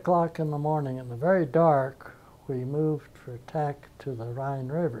 3 o'clock in the morning, in the very dark, we moved for attack to the Rhine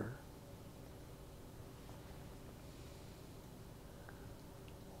River.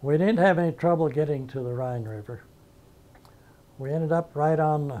 We didn't have any trouble getting to the Rhine River. We ended up right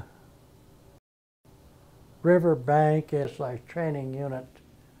on the river bank. It's like training unit,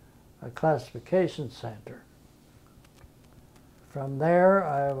 a classification center. From there,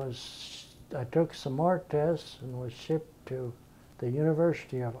 I took some more tests and was shipped to the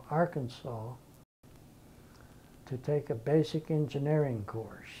University of Arkansas to take a basic engineering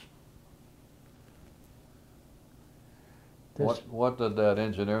course. What did that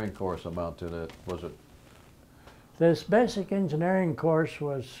engineering course amount to? This basic engineering course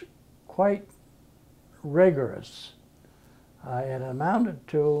was quite rigorous. It amounted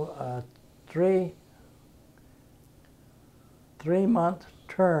to 3-month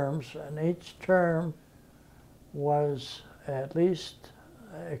terms, and each term was at least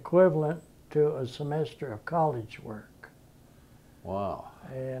equivalent to a semester of college work. Wow.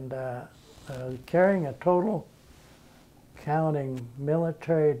 And carrying a total, counting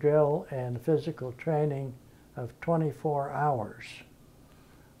military drill and physical training, of 24 hours.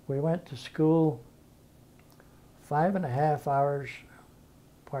 We went to school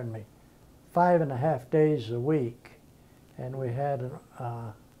 5.5 days a week, and we had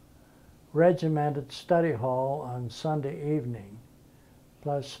a regimented study hall on Sunday evening,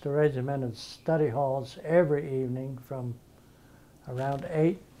 plus the regimented study halls every evening from around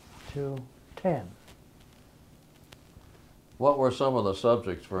 8 to 10. What were some of the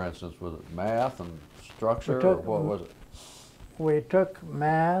subjects, for instance? Was it math and structure, or what was it? We took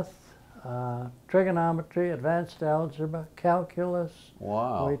math, trigonometry, advanced algebra, calculus.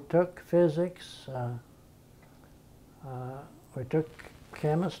 Wow. We took physics. We took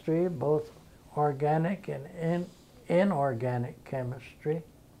chemistry, both organic and inorganic chemistry.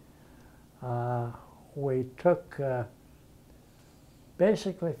 We took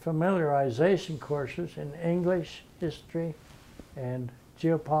basically familiarization courses in English, history, and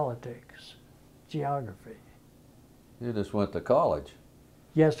geopolitics, geography. You just went to college.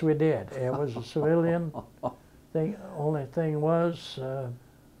 Yes, we did. It was a civilian thing. Only thing was,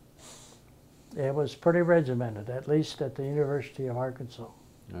 it was pretty regimented, at least at the University of Arkansas.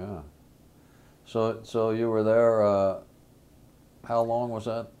 Yeah. So you were there, how long was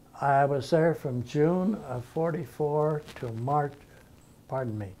that? I was there from June of 44 to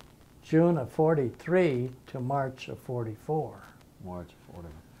June of 43 to March of 44. March of 40.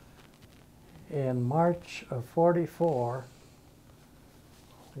 In March of 44,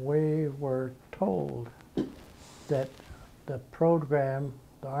 we were told that the program,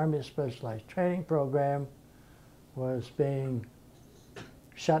 the Army Specialized Training Program, was being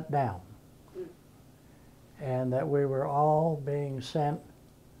shut down, and that we were all being sent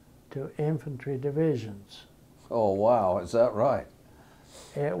to infantry divisions. Oh, wow, is that right?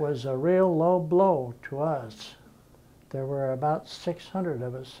 It was a real low blow to us. There were about 600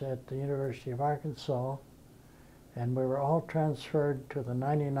 of us at the University of Arkansas, and we were all transferred to the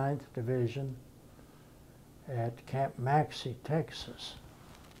 99th Division at Camp Maxey, Texas.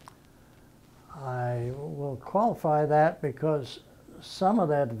 I will qualify that because some of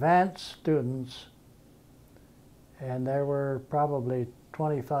the advanced students, and there were probably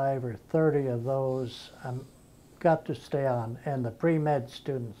 25 or 30 of those, got to stay on, and the pre-med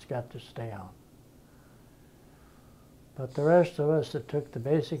students got to stay on. But the rest of us that took the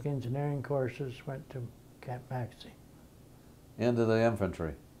basic engineering courses went to Camp Maxey. Into the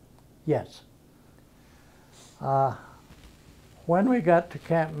infantry? Yes. When we got to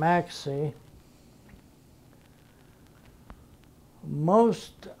Camp Maxey,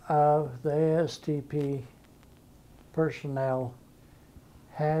 Most of the ASTP personnel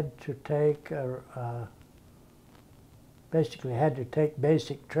had to take basically had to take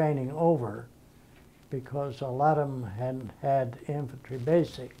basic training over, because a lot of them hadn't had infantry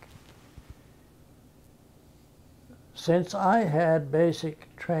basic. Since I had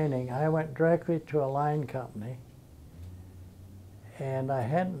basic training, I went directly to a line company, and I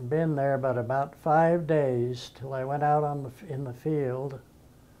hadn't been there but about 5 days till I went out in the field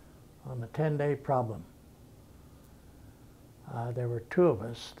on the 10-day problem. There were 2 of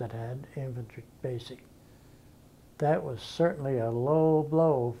us that had infantry basic. That was certainly a low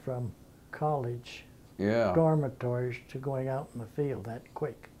blow from college dormitories to going out in the field that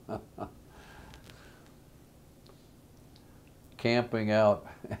quick. Camping out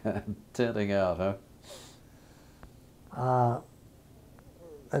and tenting out, huh?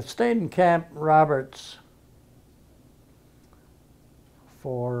 I stayed in Camp Roberts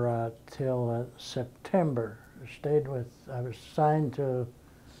for till September. I was assigned to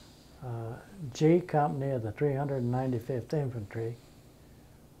G Company of the 395th Infantry,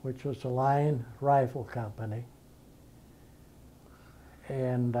 which was a line rifle company,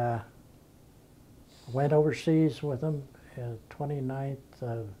 and went overseas with them 29th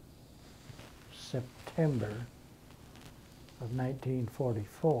of September of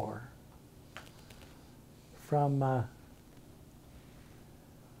 1944. From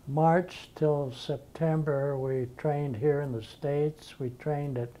March till September, we trained here in the States. We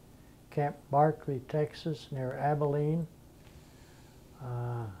trained at Camp Barkley, Texas, near Abilene.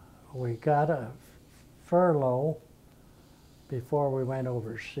 We got a furlough before we went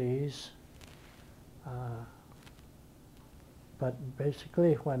overseas. But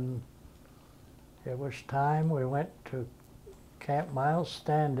basically, when it was time, we went to Camp Miles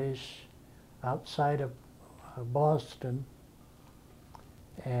Standish outside of Boston,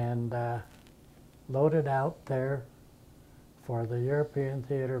 and loaded out there for the European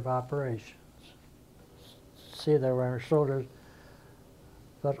Theater of Operations. See, there were soldiers.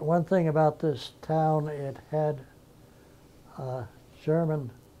 But one thing about this town, it had a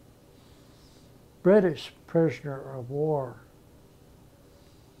British prisoner of war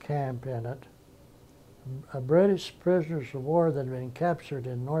camp in it. A British prisoners of war that had been captured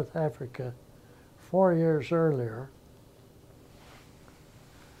in North Africa 4 years earlier.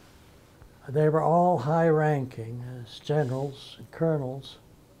 They were all high-ranking as generals and colonels.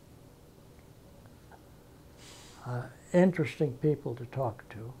 Interesting people to talk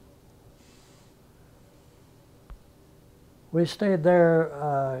to. We stayed there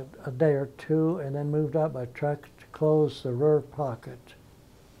a day or two and then moved out by truck to close the Ruhr Pocket.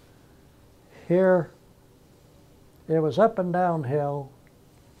 Here, it was up and downhill,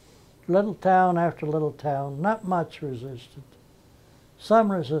 little town after little town, not much resistance,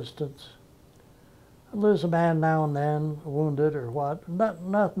 some resistance. I'd lose a man now and then, wounded or what,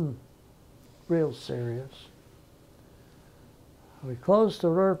 nothing real serious. We closed the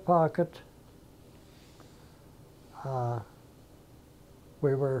Ruhr Pocket.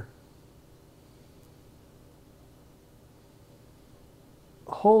 We were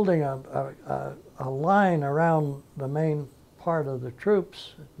holding a line around the main part of the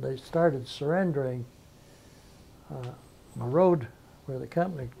troops. They started surrendering. The road where the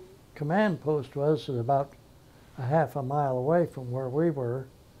company command post was about a half a mile away from where we were.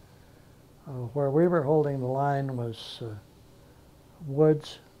 Where we were holding the line was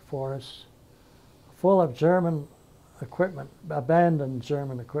woods, forests, full of German equipment, abandoned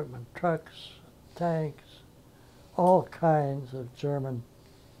German equipment, trucks, tanks, all kinds of German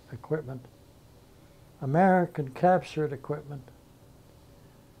equipment, American captured equipment.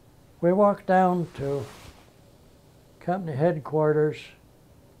 We walked down to company headquarters,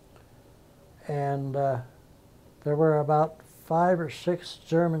 and there were about 5 or 6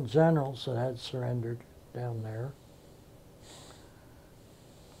 German generals that had surrendered down there.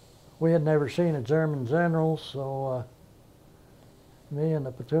 We had never seen a German general, so me and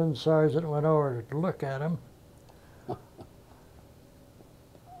the platoon sergeant went over to look at him.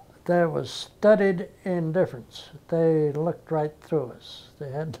 There was studied indifference. They looked right through us.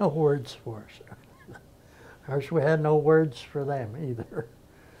 They had no words for us. Of course, we had no words for them either.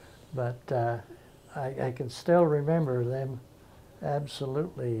 But I can still remember them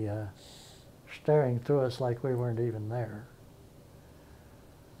absolutely staring through us like we weren't even there.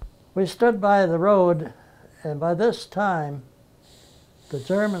 We stood by the road, and by this time, the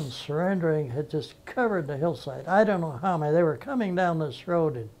Germans surrendering had just covered the hillside. I don't know how many. They were coming down this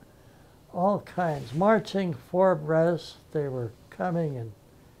road in all kinds, marching 4 abreast. They were coming in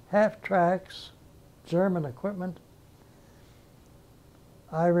half tracks, German equipment.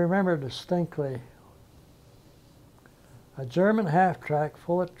 I remember distinctly a German half-track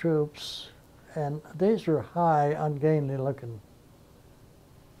full of troops, and these were high, ungainly looking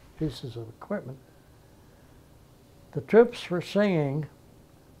pieces of equipment. The troops were singing.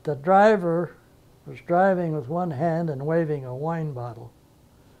 The driver was driving with one hand and waving a wine bottle,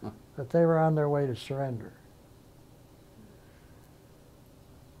 that they were on their way to surrender.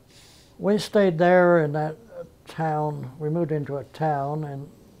 We stayed there in that town. We moved into a town, and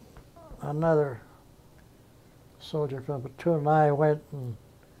another soldier from platoon and I went and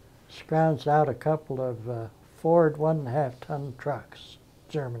scrounged out a couple of Ford 1.5-ton trucks,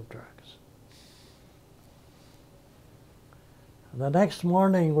 German trucks. The next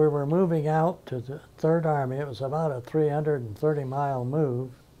morning we were moving out to the Third Army. It was about a 330-mile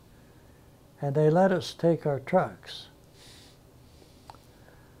move, and they let us take our trucks.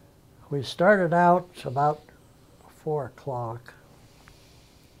 We started out about 4 o'clock,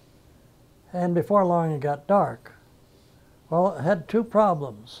 and before long it got dark. Well, it had 2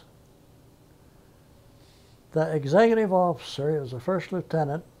 problems. The executive officer, he was a first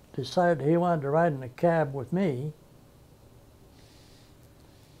lieutenant, decided he wanted to ride in a cab with me.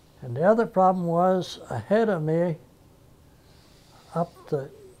 And the other problem was, ahead of me, up the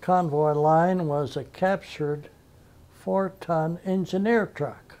convoy line, was a captured 4-ton engineer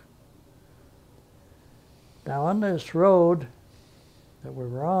truck. Now on this road that we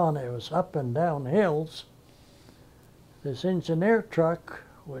were on, it was up and down hills. This engineer truck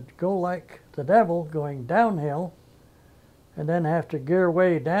would go like the devil going downhill and then have to gear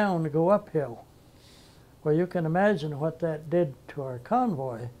way down to go uphill. Well, you can imagine what that did to our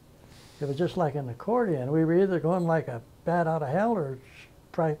convoy. It was just like an accordion. We were either going like a bat out of hell or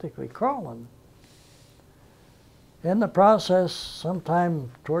practically crawling. In the process,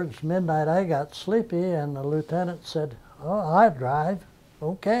 sometime towards midnight, I got sleepy, and the lieutenant said, "Oh, I drive."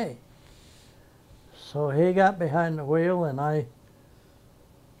 Okay. So he got behind the wheel, and I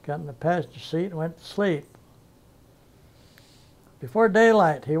got in the passenger seat and went to sleep. Before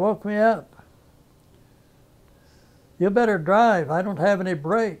daylight, he woke me up. "You better drive. I don't have any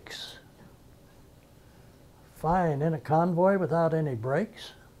brakes." Fine, in a convoy without any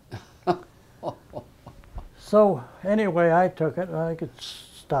brakes? So anyway, I took it. I could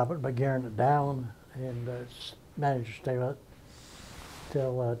stop it by gearing it down, and managed to stay with it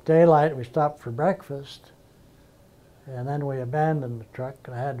till daylight. We stopped for breakfast, and then we abandoned the truck,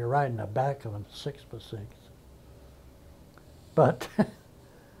 and I had to ride in the back of a 6x6. But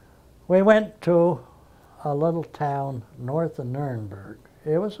we went to a little town north of Nuremberg.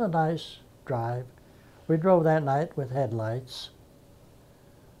 It was a nice drive. We drove that night with headlights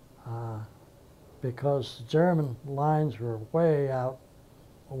because the German lines were way out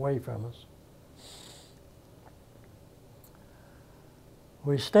away from us.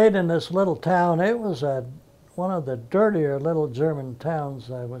 We stayed in this little town. It was one of the dirtier little German towns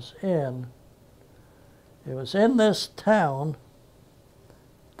I was in. It was in this town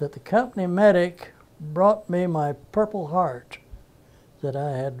that the company medic brought me my Purple Heart that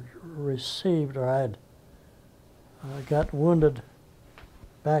I had received, or I got wounded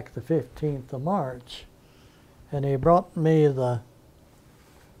back the 15th of March. And he brought me the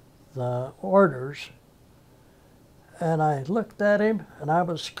orders, and I looked at him, and I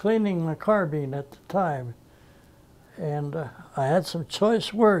was cleaning my carbine at the time, and I had some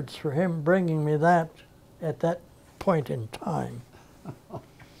choice words for him bringing me that at that point in time.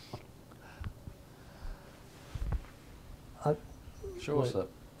 Show us that.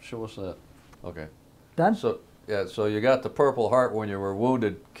 Show us that. Okay. Done? So yeah, so you got the Purple Heart when you were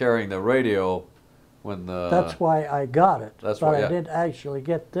wounded carrying the radio when the... That's why I got it. That's but why, yeah. I didn't actually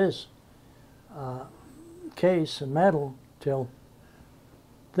get this case and medal till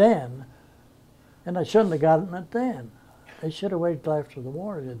then, and I shouldn't have gotten it then. I should have waited till after the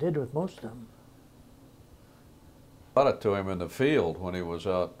war, as I did with most of them. Brought it to him in the field when he was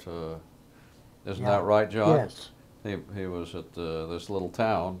out. Isn't Yeah. that right, John? Yes. He was at this little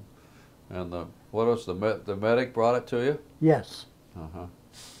town, and the medic brought it to you? Yes. Uh-huh.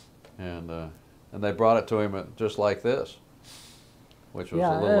 And they brought it to him just like this, which was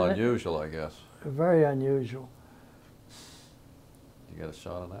a little unusual, I guess. Very unusual. You got a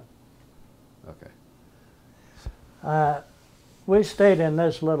shot on that? Okay. We stayed in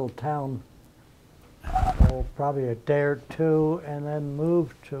this little town probably a day or two, and then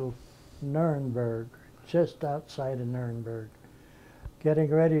moved to Nuremberg, just outside of Nuremberg, getting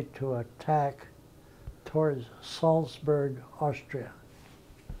ready to attack towards Salzburg, Austria.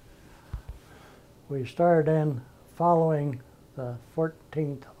 We started in following the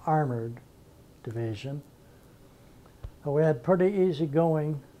 14th Armored Division. We had pretty easy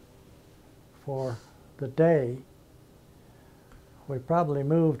going for the day. We probably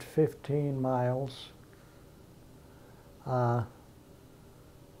moved 15 miles. When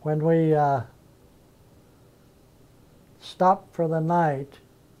we stopped for the night,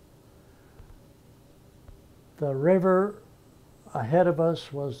 the river ahead of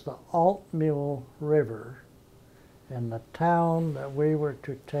us was the Altmule River, and the town that we were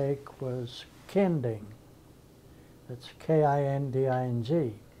to take was Kinding. That's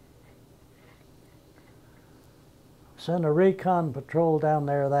Kinding. Sent a recon patrol down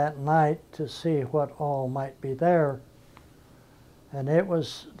there that night to see what all might be there. And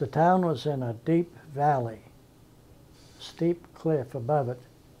the town was in a deep valley, steep cliff above it.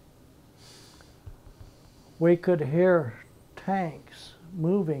 We could hear tanks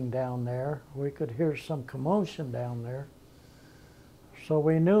moving down there. We could hear some commotion down there. So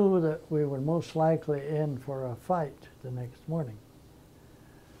we knew that we were most likely in for a fight the next morning.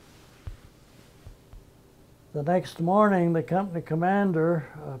 The next morning, the company commander,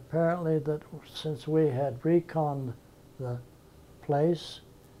 apparently that since we had reconned the place,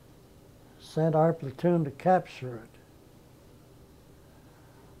 sent our platoon to capture it.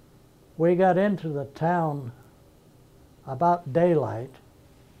 We got into the town about daylight.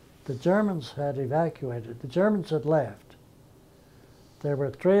 The Germans had evacuated. The Germans had left. There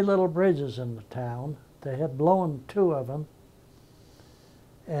were 3 little bridges in the town. They had blown 2 of them,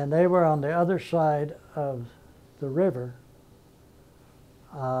 and they were on the other side of the river.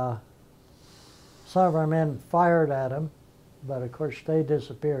 Some of our men fired at them, but of course they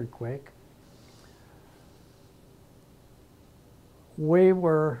disappeared quick. We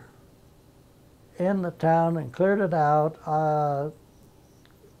were in the town and cleared it out.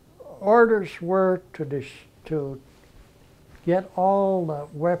 Orders were to get all the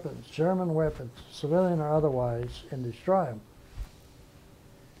weapons, German weapons, civilian or otherwise, and destroy them.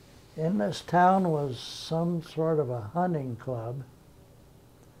 In this town was some sort of a hunting club.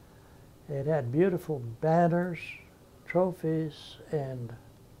 It had beautiful banners, trophies, and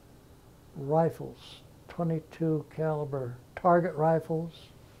rifles, 22 caliber target rifles,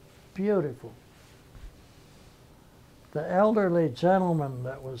 beautiful. The elderly gentleman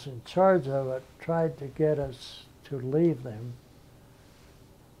that was in charge of it tried to get us to leave them,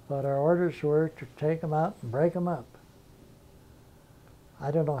 but our orders were to take them out and break them up. I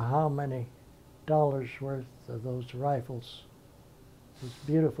don't know how many dollars worth of those rifles, those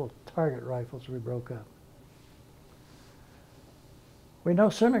beautiful target rifles, we broke up. We no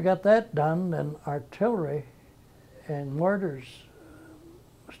sooner got that done than artillery and mortars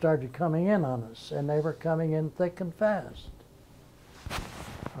started coming in on us, and they were coming in thick and fast.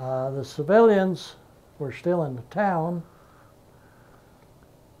 The civilians were still in the town.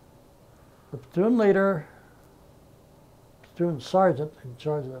 The platoon leader, platoon sergeant in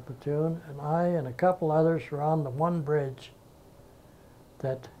charge of the platoon, and I and a couple others were on the one bridge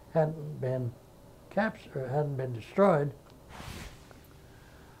that hadn't been captured, or hadn't been destroyed.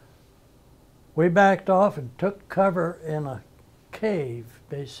 We backed off and took cover in a cave,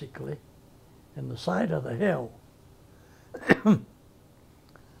 basically, in the side of the hill.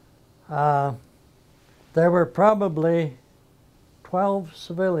 There were probably 12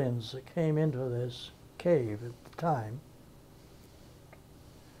 civilians that came into this cave at the time.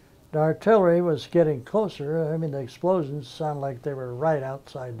 The artillery was getting closer. I mean, the explosions sounded like they were right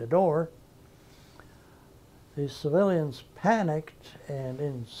outside the door. These civilians panicked and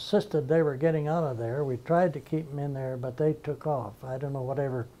insisted they were getting out of there. We tried to keep them in there, but they took off. I don't know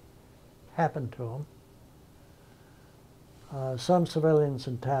whatever happened to them. Some civilians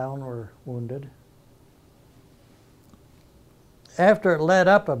in town were wounded. After it let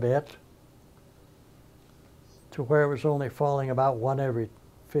up a bit to where it was only falling about 1 every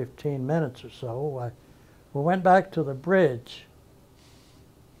 15 minutes or so, we went back to the bridge.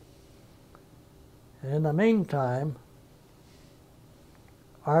 In the meantime,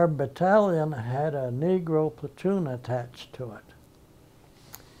 our battalion had a Negro platoon attached to it.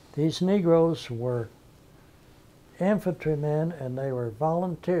 These Negroes were infantrymen and they were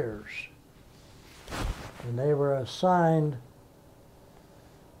volunteers. And they were assigned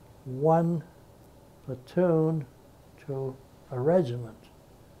one platoon to a regiment.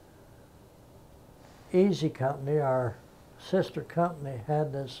 Easy Company, our sister company,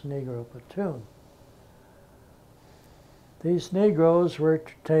 had this Negro platoon. These Negroes were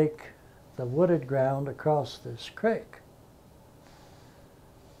to take the wooded ground across this creek.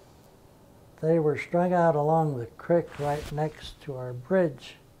 They were strung out along the creek right next to our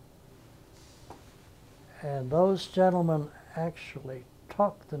bridge. And those gentlemen actually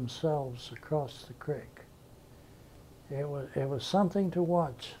talked themselves across the creek. It was something to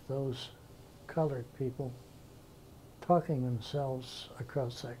watch, those colored people talking themselves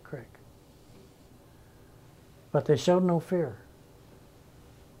across that creek. But they showed no fear.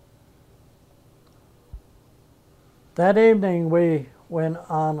 That evening we went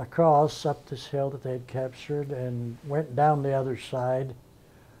on across up this hill that they'd captured and went down the other side,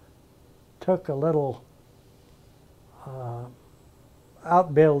 took a little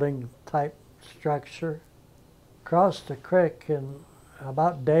outbuilding type structure, crossed the creek in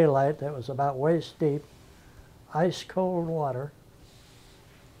about daylight that was about waist deep, ice cold water.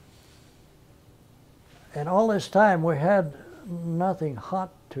 And all this time we had nothing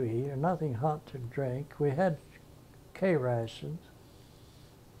hot to eat or nothing hot to drink. We had K rations.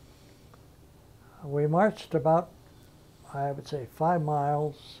 We marched about, I would say, 5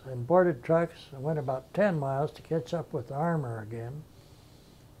 miles and boarded trucks and went about 10 miles to catch up with the armor again.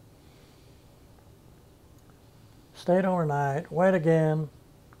 Stayed overnight, went again,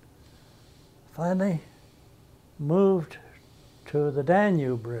 finally moved to the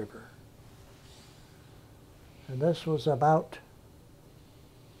Danube River. And this was about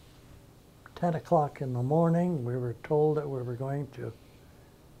 10 o'clock in the morning. We were told that we were going to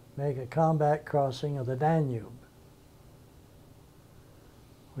make a combat crossing of the Danube.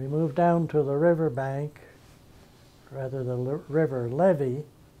 We moved down to the river bank, rather the river levee,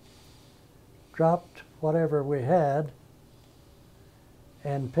 dropped whatever we had,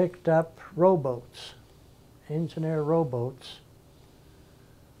 and picked up rowboats, engineer rowboats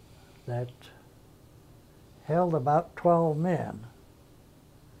that held about 12 men.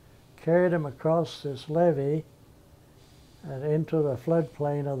 Carried them across this levee and into the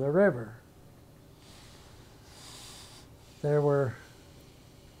floodplain of the river. There were,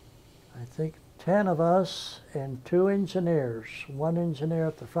 I think, 10 of us and 2 engineers, 1 engineer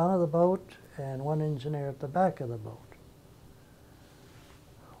at the front of the boat and 1 engineer at the back of the boat.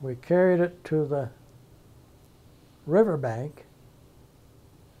 We carried it to the riverbank,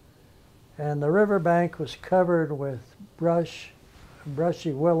 and the riverbank was covered with brushy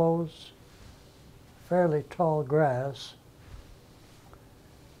willows, fairly tall grass,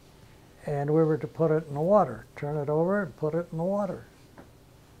 and we were to put it in the water, turn it over and put it in the water,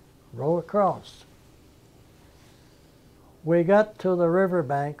 row across. We got to the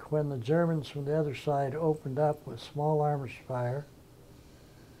riverbank when the Germans from the other side opened up with small arms fire,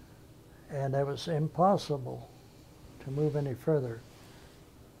 and it was impossible to move any further.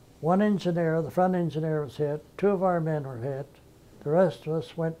 1 engineer, the front engineer, was hit, 2 of our men were hit, the rest of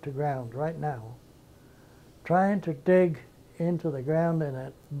us went to ground right now, trying to dig into the ground in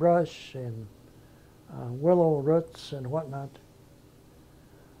that brush and willow roots and whatnot.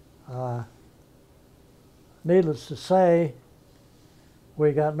 Needless to say,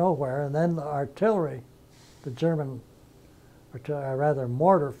 we got nowhere, and then the artillery, the German, or rather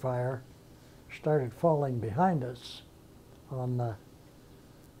mortar fire, started falling behind us on the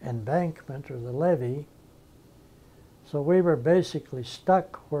embankment or the levee. So we were basically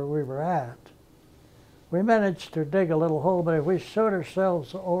stuck where we were at. We managed to dig a little hole, but if we showed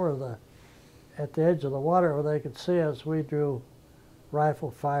ourselves over at the edge of the water where they could see us, we drew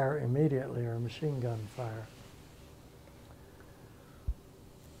rifle fire immediately, or machine gun fire.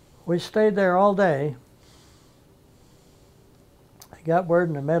 We stayed there all day. I got word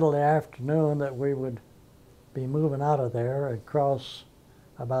in the middle of the afternoon that we would be moving out of there and cross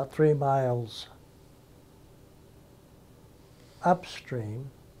about 3 miles upstream,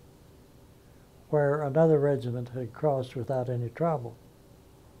 where another regiment had crossed without any trouble.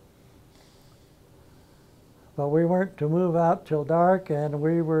 But we weren't to move out till dark, and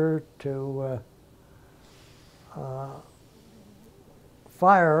we were to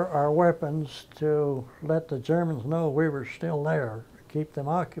fire our weapons to let the Germans know we were still there, keep them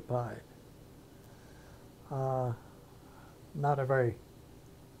occupied. Not a very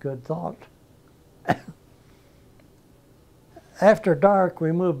good thought. After dark,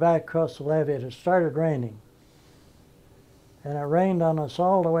 we moved back across the levee. It had started raining. And it rained on us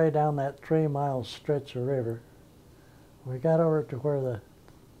all the way down that 3-mile stretch of river. We got over to where the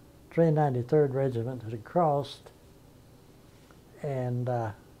 393rd Regiment had crossed and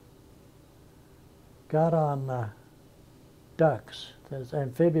got on ducks, those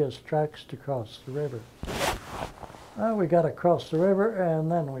amphibious trucks to cross the river. We got across the river,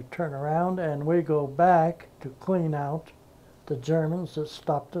 and then we turn around and we go back to clean out the Germans that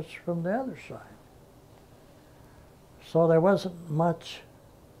stopped us from the other side. So there wasn't much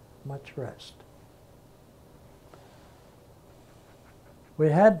rest. We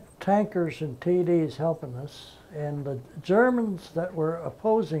had tankers and TDs helping us, and the Germans that were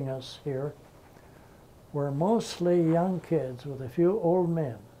opposing us here were mostly young kids with a few old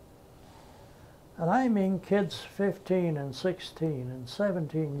men. And I mean kids 15 and 16 and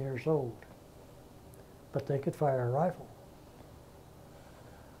 17 years old. But they could fire a rifle.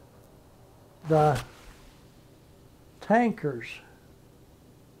 The tankers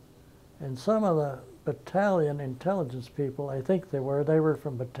and some of the battalion intelligence people, I think they were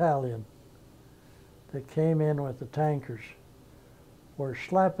from battalion, that came in with the tankers, were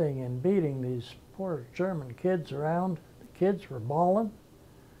slapping and beating these poor German kids around. The kids were bawling.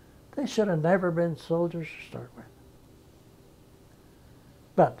 They should have never been soldiers to start with.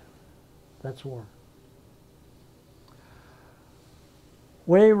 But that's war.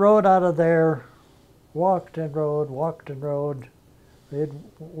 We rode out of there, walked and rode. They'd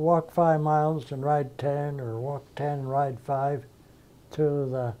walk 5 miles and ride 10, or walk 10 and ride 5 to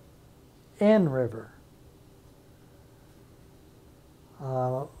the N River.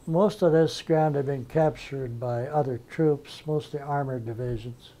 Most of this ground had been captured by other troops, mostly armored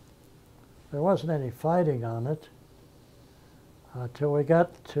divisions. There wasn't any fighting on it till we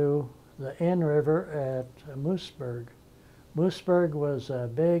got to the N River at Moosburg. Moosburg was a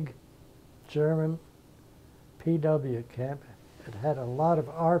big German PW camp. It had a lot of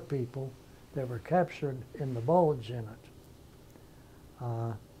our people that were captured in the Bulge in it.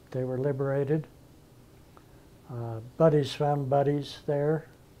 They were liberated. Buddies found buddies there.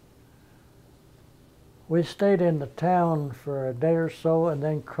 We stayed in the town for a day or so and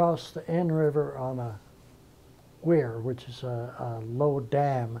then crossed the N River on a weir, which is a low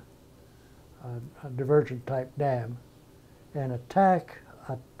dam, a divergent type dam, and attack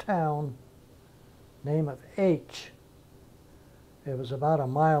a town named of H. It was about a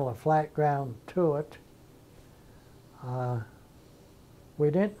mile of flat ground to it. We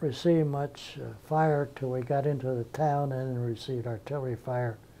didn't receive much fire till we got into the town, and then received artillery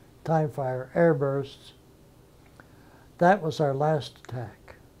fire, time fire, air bursts. That was our last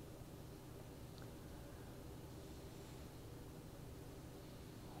attack.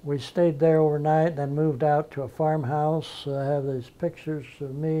 We stayed there overnight, then moved out to a farmhouse. I have these pictures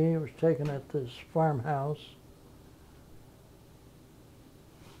of me. It was taken at this farmhouse.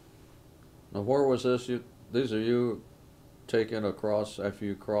 Now, where was this? These are you taken across after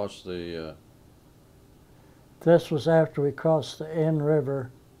you crossed the... This was after we crossed the N River,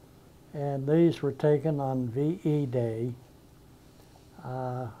 and these were taken on VE Day.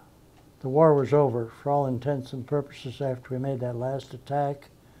 The war was over for all intents and purposes after we made that last attack.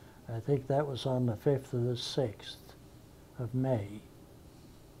 I think that was on the 5th of the 6th of May.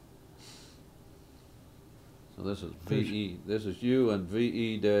 So this is VE. This is you and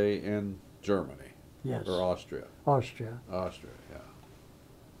VE Day in Germany. Yes. Or Austria. Austria. Austria,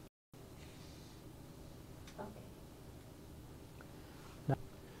 yeah. Now,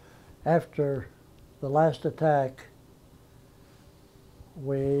 after the last attack,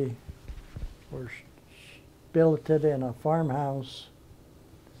 we were billeted in a farmhouse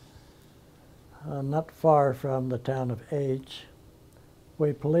not far from the town of H.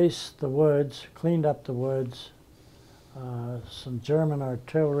 We policed the woods, cleaned up the woods, some German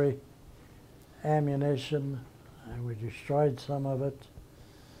artillery, ammunition, and we destroyed some of it.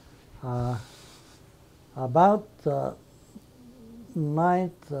 About the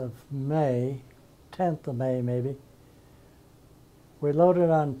 9th of May, 10th of May maybe, we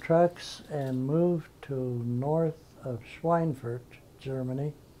loaded on trucks and moved to north of Schweinfurt,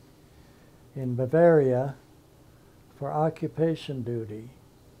 Germany, in Bavaria for occupation duty.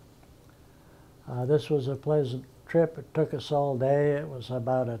 This was a pleasant trip. It took us all day. It was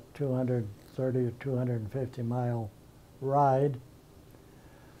about a 230 or 250 mile ride.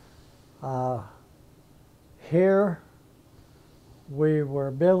 Here we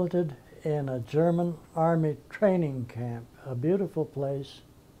were billeted in a German army training camp, a beautiful place.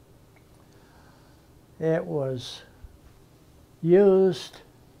 It was used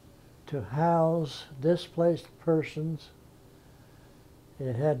to house displaced persons.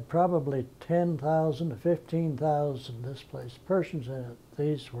 It had probably 10,000 to 15,000 displaced persons in it.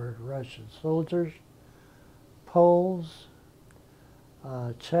 These were Russian soldiers, Poles,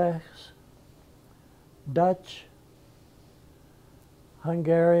 Czechs, Dutch,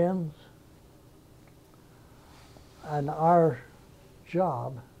 Hungarians, and our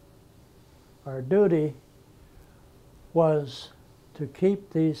job, our duty, was to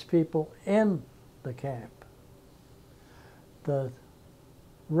keep these people in the camp. The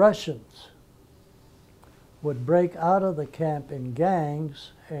Russians would break out of the camp in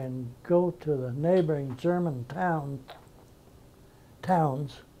gangs and go to the neighboring German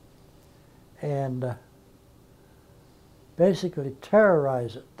towns and basically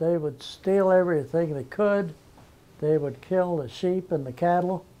terrorize it. They would steal everything they could. They would kill the sheep and the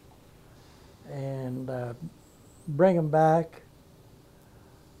cattle and bring them back.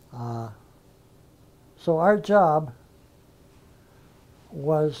 So our job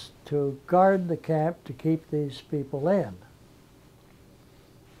was to guard the camp to keep these people in.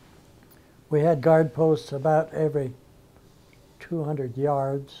 We had guard posts about every 200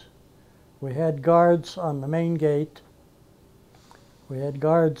 yards. We had guards on the main gate. We had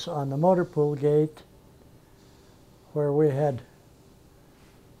guards on the motor pool gate, where we had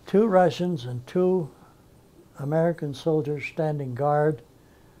 2 Russians and 2 American soldiers standing guard.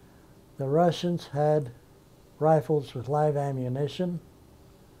 The Russians had rifles with live ammunition.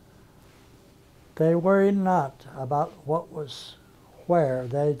 They worried not about what was where.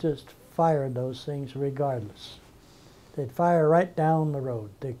 They just fired those things regardless. They'd fire right down the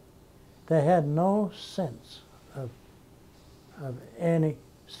road. They had no sense of any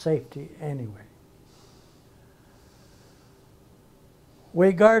safety anyway.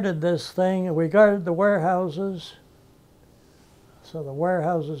 We guarded this thing. We guarded the warehouses. So the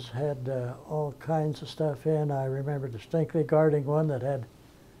warehouses had all kinds of stuff in. I remember distinctly guarding one that had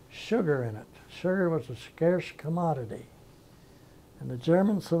sugar in it. Sugar was a scarce commodity. And the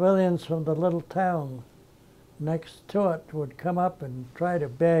German civilians from the little town next to it would come up and try to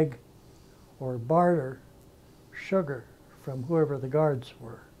beg or barter sugar from whoever the guards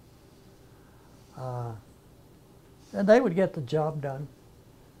were. And they would get the job done.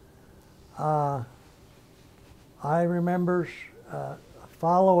 I remember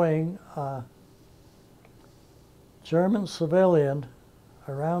following a German civilian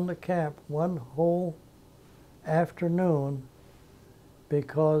around the camp one whole afternoon,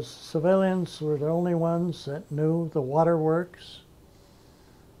 because civilians were the only ones that knew the waterworks,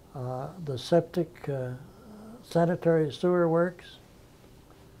 the septic sanitary sewer works,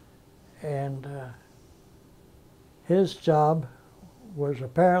 and his job was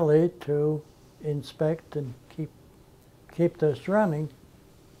apparently to inspect and keep this running,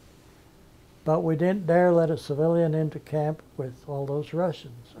 but we didn't dare let a civilian into camp with all those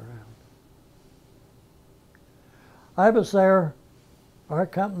Russians around. I was there, our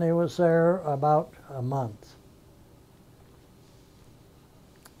company was there about a month.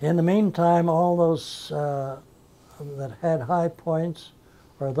 In the meantime, all those that had high points,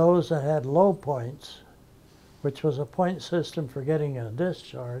 or those that had low points, which was a point system for getting a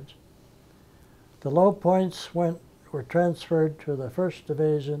discharge, the low points were transferred to the 1st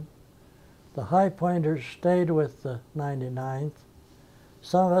Division. The high pointers stayed with the 99th.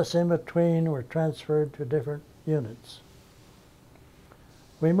 Some of us in between were transferred to different units.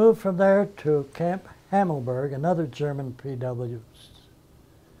 We moved from there to Camp Hammelburg, another German PW.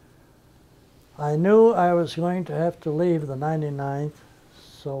 I knew I was going to have to leave the 99th,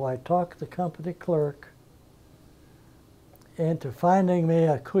 so I talked the company clerk into finding me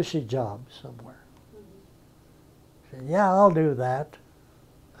a cushy job somewhere. He said, yeah, I'll do that.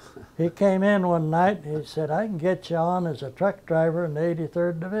 He came in one night and he said, I can get you on as a truck driver in the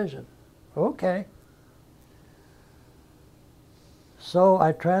 83rd Division. Okay. So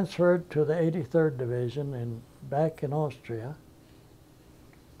I transferred to the 83rd Division back in Austria.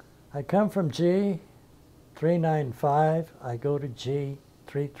 I come from G395, I go to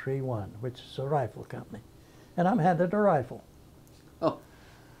G331, which is a rifle company. And I'm handed a rifle. Oh.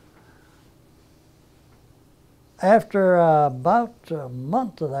 After about a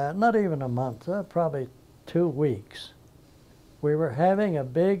month of that, not even a month, probably 2 weeks, we were having a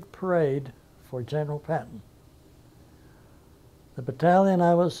big parade for General Patton. The battalion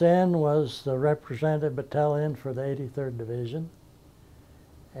I was in was the representative battalion for the 83rd Division,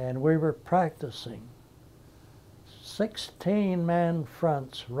 and we were practicing 16-man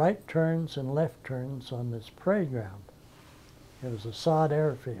fronts, right turns and left turns on this parade ground. It was a sod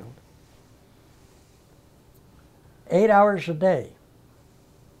airfield. 8 hours a day.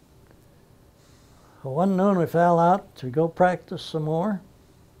 One noon we fell out to go practice some more.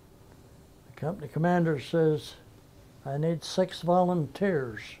 The company commander says, I need 6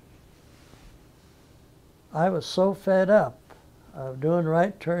 volunteers. I was so fed up of doing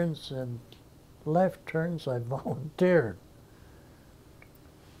right turns and left turns, I volunteered.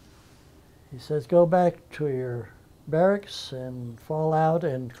 He says, go back to your barracks and fall out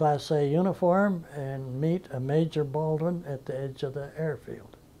in Class A uniform and meet a Major Baldwin at the edge of the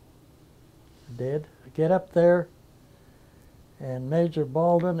airfield. I did. I get up there, and Major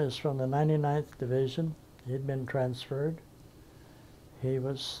Baldwin is from the 99th Division. He'd been transferred. He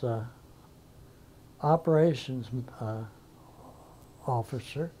was operations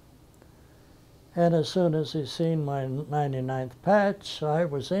officer. And as soon as he seen my 99th patch, I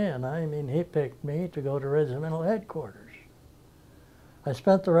was in. I mean, he picked me to go to regimental headquarters. I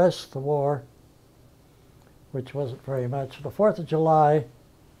spent the rest of the war, which wasn't very much, the 4th of July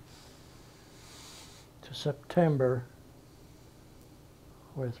to September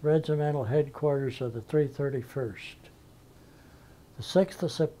with regimental headquarters of the 331st. The 6th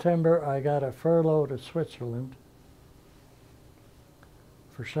of September, I got a furlough to Switzerland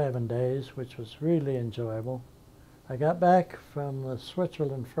for 7 days, which was really enjoyable. I got back from the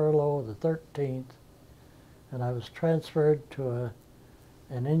Switzerland furlough the 13th, and I was transferred to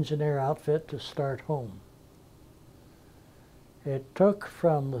an engineer outfit to start home. It took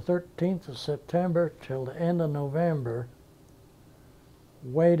from the 13th of September till the end of November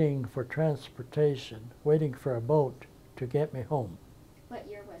waiting for transportation, waiting for a boat to get me home. What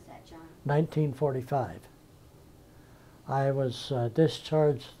year was that, John? 1945. I was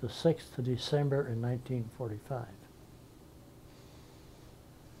discharged the 6th of December in 1945.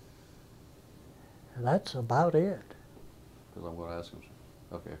 And that's about it. Because I'm going to ask him.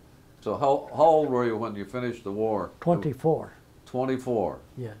 Okay. So how old were you when you finished the war? 24. 24.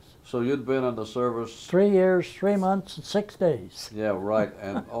 Yes. So you'd been in the service 3 years, 3 months, and 6 days. Yeah, right,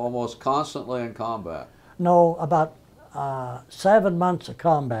 and almost constantly in combat. No, about 7 months of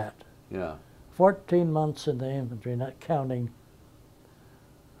combat. Yeah. 14 months in the infantry, not counting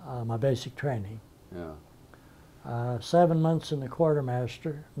my basic training. Yeah. 7 months in the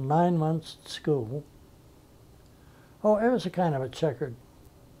quartermaster, 9 months at school. Oh, it was a kind of a checkered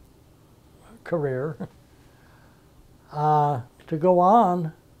career. To go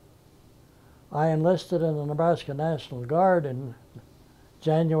on, I enlisted in the Nebraska National Guard in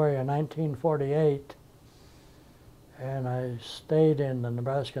January of 1948, and I stayed in the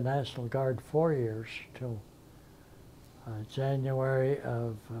Nebraska National Guard 4 years till January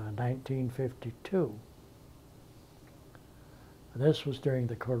of 1952. This was during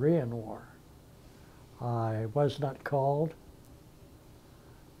the Korean War. I was not called.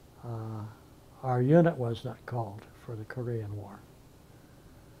 Our unit was not called for the Korean War.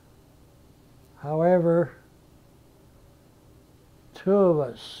 However, 2 of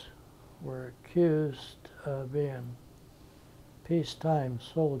us were accused of being peacetime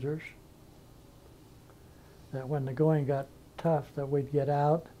soldiers, that when the going got tough that we'd get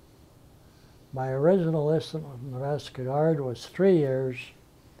out. My original enlistment with the Nebraska Guard was 3 years.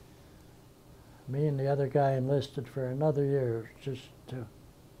 Me and the other guy enlisted for another year just to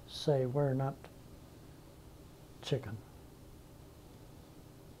say we're not chicken.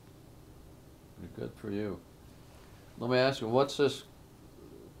 Good for you. Let me ask you, what's this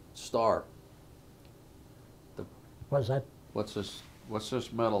star? Was that What's this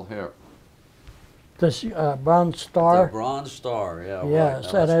medal here? this Bronze Star? The Bronze Star, yeah. Yes,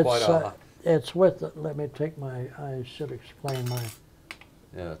 right. Now, and that's it's with it. Let me take my, I should explain my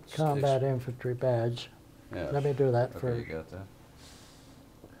yeah, combat infantry badge. Yeah. Let me do that Okay, first. you got that.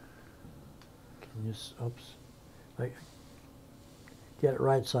 Can you, oops, I get it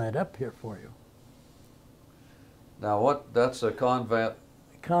right side up here for you. Now that's a combat.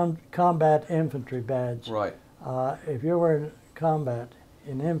 Combat infantry badge. Right. If you were in combat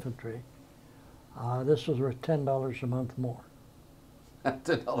in infantry, this was worth $10 a month more.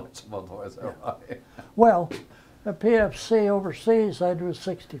 $10 a month, is that right? Well, a PFC overseas, I do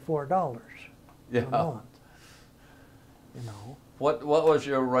 $64 Yeah. a month. You know. What was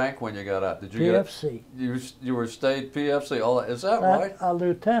your rank when you got out? Did you PFC. You were stayed PFC. All that, is that right? A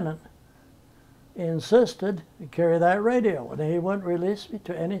lieutenant insisted to carry that radio, and he wouldn't release me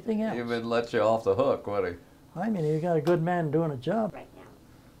to anything else. He would let you off the hook, would he? I mean, you got a good man doing a job. Right now.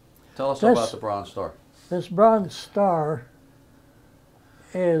 Tell us about the Bronze Star. This Bronze Star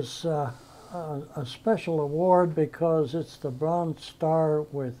is a special award because it's the Bronze Star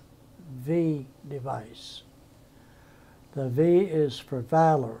with V device. The V is for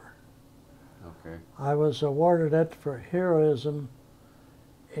valor. Okay. I was awarded it for heroism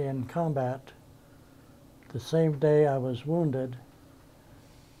in combat the same day I was wounded.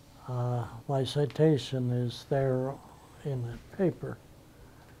 My citation is there in the paper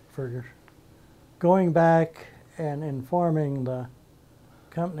for going back and informing the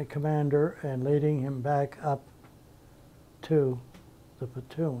company commander and leading him back up to the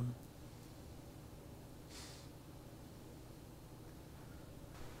platoon.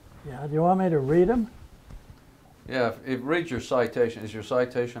 Yeah, do you want me to read them? Yeah, if read your citation. Is your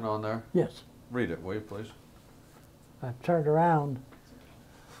citation on there? Yes. Read it, will you, please? I've turned around.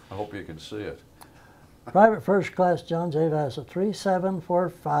 I hope you can see it. Private First Class John J. Vasa,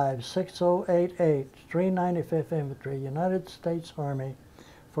 3745-6088, 395th Infantry, United States Army,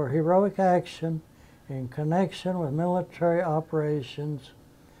 for heroic action in connection with military operations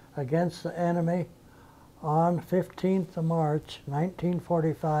against the enemy on 15th of March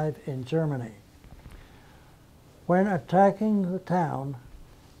 1945 in Germany. When attacking the town,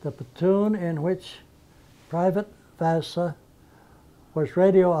 the platoon in which Private Vasa was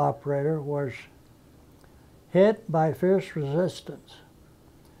radio operator was hit by fierce resistance.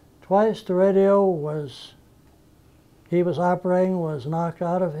 Twice the radio he was operating was knocked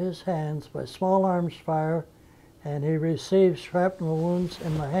out of his hands by small arms fire, and he received shrapnel wounds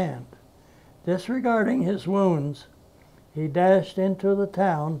in the hand. Disregarding his wounds, he dashed into the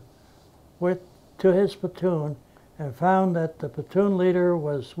town to his platoon and found that the platoon leader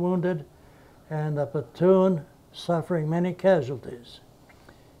was wounded and the platoon suffering many casualties.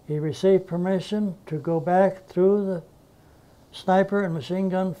 He received permission to go back through the sniper and machine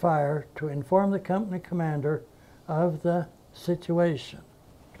gun fire to inform the company commander of the situation.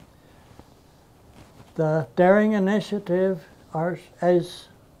 The daring initiative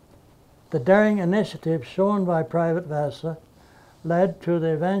shown by Private Vasa led to the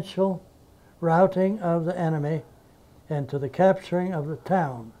eventual routing of the enemy and to the capturing of the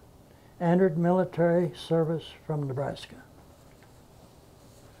town. Entered military service from Nebraska.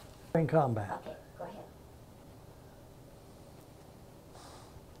 In combat. Okay, go ahead.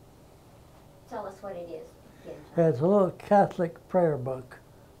 Tell us what it is. It's a little Catholic prayer book.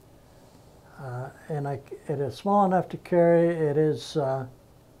 And it is small enough to carry. It is,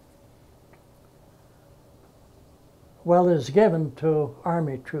 well, it is given to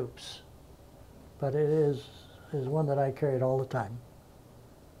Army troops, but it is one that I carried all the time.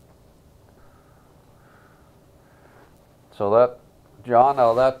 So that, John,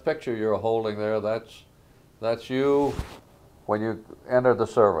 now that picture you're holding there, that's you when you entered the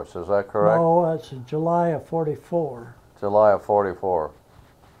service, is that correct? No, it's in July of '44. July of '44.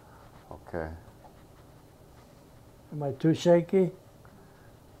 Okay. Am I too shaky?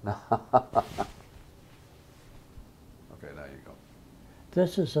 Okay, now you go.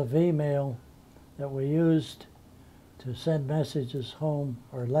 This is a V-mail that we used to send messages home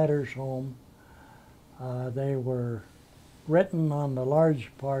or letters home. They were written on the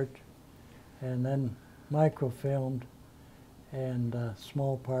large part and then microfilmed, and the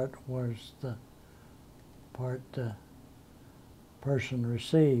small part was the part the person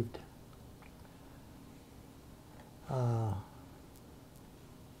received. How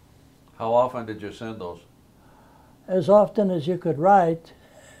often did you send those? As often as you could write.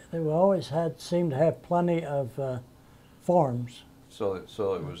 They always seemed to have plenty of forms. So it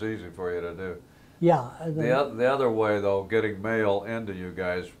was easy for you to do. Yeah. The other way, though, getting mail into you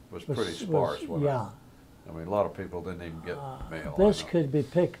guys was pretty sparse, wasn't yeah. it? I mean, a lot of people didn't even get mail. This could be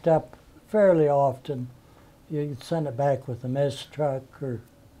picked up fairly often. You could send it back with a mess truck or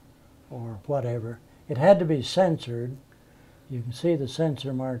whatever. It had to be censored. You can see the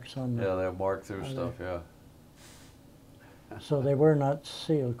censor marks on the... Yeah, they mark through stuff, yeah. So they were not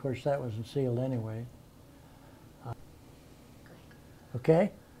sealed. Of course, that wasn't sealed anyway.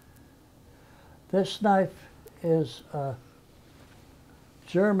 Okay? This knife is a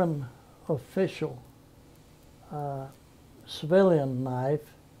German official civilian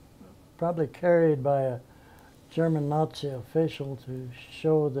knife, probably carried by a German Nazi official to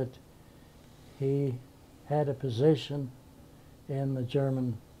show that he had a position in the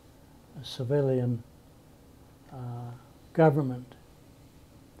German civilian government.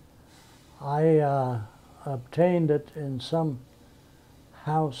 I obtained it in some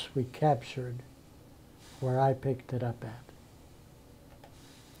house we captured where I picked it up at.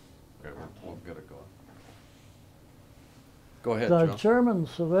 Okay, we'll get it going. Go ahead, The John. German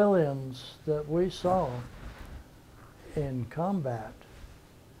civilians that we saw in combat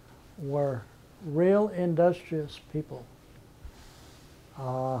were real industrious people.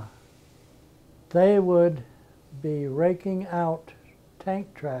 They would be raking out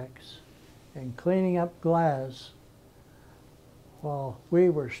tank tracks and cleaning up glass while we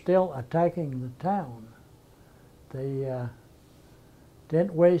were still attacking the town. They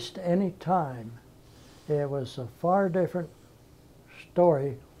didn't waste any time. It was a far different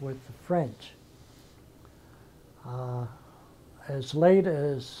story with the French. As late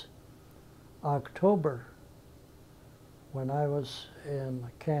as October, when I was in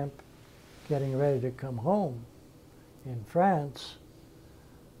the camp getting ready to come home in France,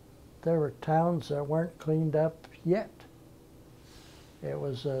 there were towns that weren't cleaned up yet. It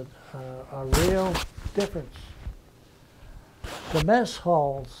was a real difference. The mess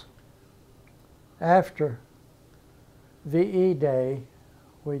halls after VE Day,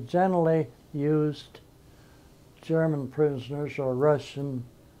 we generally used German prisoners or Russian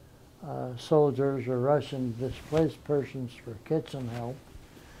soldiers or Russian displaced persons for kitchen help.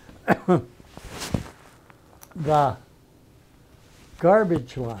 The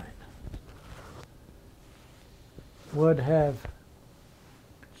garbage line would have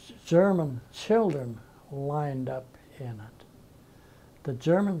German children lined up in it. The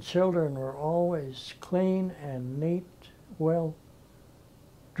German children were always clean and neat, well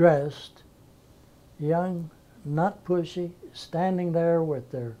dressed, young, not pushy, standing there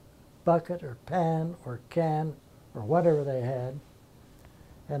with their bucket or pan or can or whatever they had.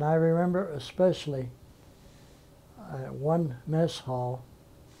 And I remember especially one mess hall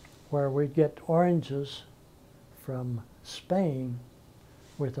where we'd get oranges from Spain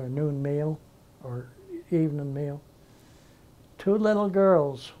with our noon meal or evening meal. Two little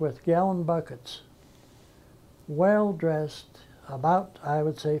girls with gallon buckets, well dressed, about, I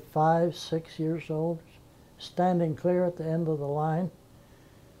would say, 5, 6 years old, standing clear at the end of the line.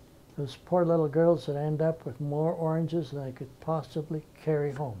 Those poor little girls that end up with more oranges than they could possibly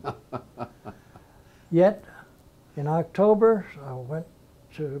carry home. Yet, in October, I went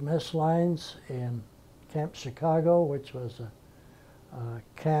to mess lines in Camp Chicago, which was a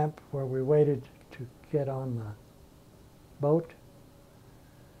camp where we waited to get on the boat.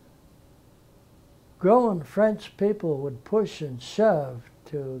 Grown French people would push and shove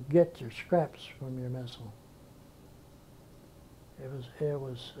to get your scraps from your mess hall. It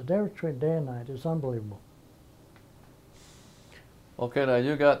was the difference between day and night. It was unbelievable. Okay, now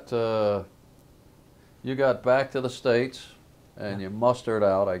you got back to the States, and you mustered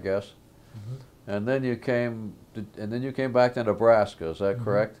out, I guess, and then you came back to Nebraska. Is that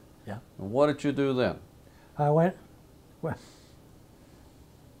correct? Yeah. And what did you do then? I went. Well,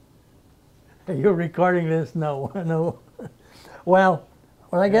 are you recording this? No, no. Well,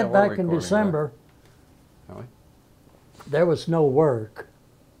 when I get back in December, there was no work.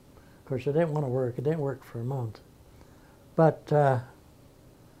 Of course, I didn't want to work. I didn't work for a month. But there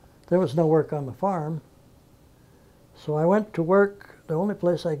was no work on the farm. So I went to work. The only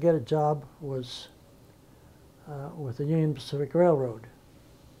place I get a job was with the Union Pacific Railroad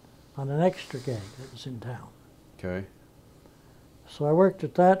on an extra gang that was in town. Okay. So I worked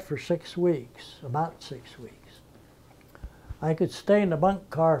at that for 6 weeks, about 6 weeks. I could stay in the bunk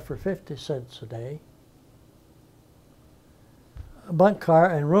car for 50 cents a day. A bunk car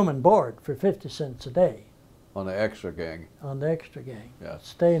and room and board for 50 cents a day. On the extra gang. On the extra gang. Yeah.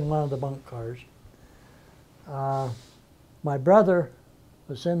 Stay in one of the bunk cars. My brother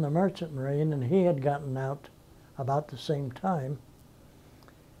was in the Merchant Marine, and he had gotten out about the same time.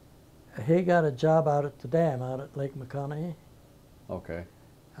 He got a job out at the dam, out at Lake McConaughey. Okay.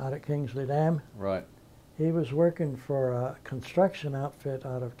 Out at Kingsley Dam. Right. He was working for a construction outfit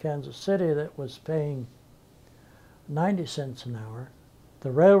out of Kansas City that was paying 90 cents an hour.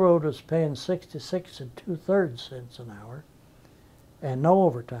 The railroad was paying 66 2/3 cents an hour and no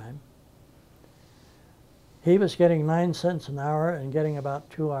overtime. He was getting 9 cents an hour and getting about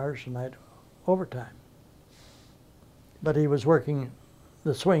 2 hours a night overtime. But he was working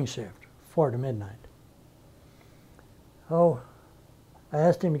the swing shift, 4 to midnight. Oh, I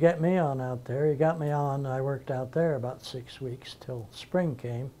asked him to get me on out there. He got me on. I worked out there about 6 weeks till spring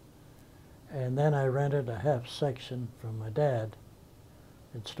came. And then I rented a half section from my dad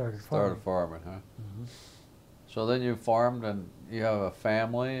and started farming. Started farming, huh? So then you farmed, and you have a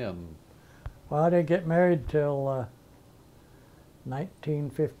family, and... Well, I didn't get married till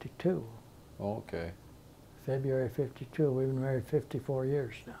 1952. Oh, okay. February 52. We've been married 54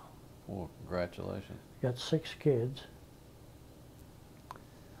 years now. Well, congratulations. Got 6 kids.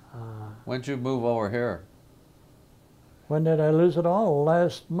 When did you move over here? When did I lose it all?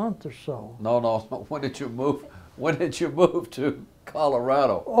 Last month or so. No. When did you move? When did you move to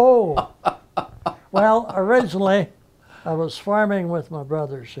Colorado? Oh, well, originally I was farming with my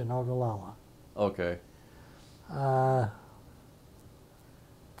brothers in Ogallala. Okay. There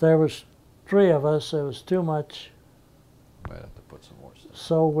was 3 of us. It was too much. Might have to put some more stuff.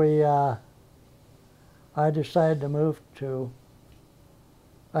 So I decided to move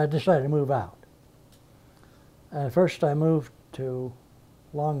out. And first I moved to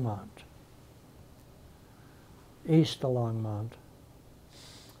Longmont, east of Longmont.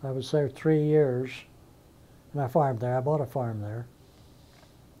 I was there 3 years, and I farmed there. I bought a farm there.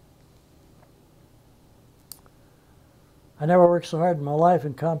 I never worked so hard in my life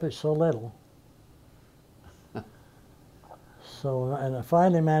and accomplished so little. So, and I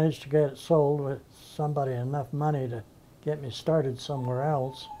finally managed to get it sold with somebody enough money to get me started somewhere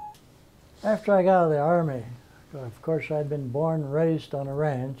else. After I got out of the Army, of course, I'd been born and raised on a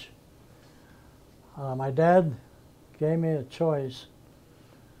ranch. My dad gave me a choice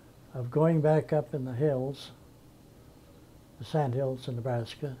of going back up in the hills, the sand hills in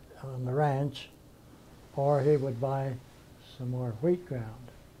Nebraska, on the ranch, or he would buy some more wheat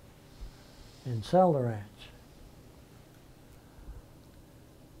ground and sell the ranch.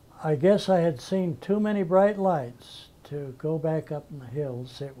 I guess I had seen too many bright lights to go back up in the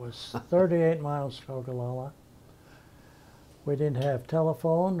hills. It was 38 miles to Ogallala. We didn't have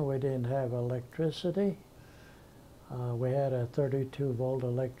telephone, we didn't have electricity. We had a 32-volt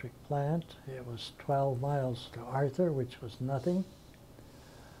electric plant. It was 12 miles to Arthur, which was nothing.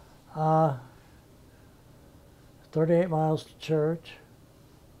 38 miles to church.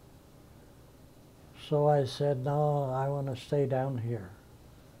 So I said, no, I want to stay down here.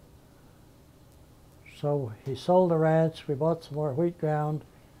 So he sold the ranch, we bought some more wheat ground,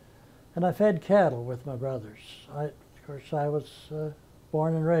 and I fed cattle with my brothers. Of course, I was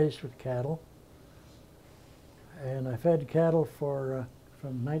born and raised with cattle. And I fed cattle for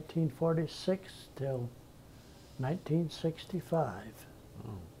from 1946 till 1965.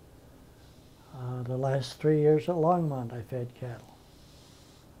 Oh. The last 3 years at Longmont, I fed cattle.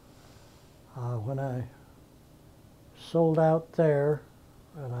 When I sold out there,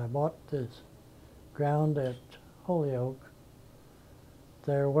 and I bought this ground at Holyoke,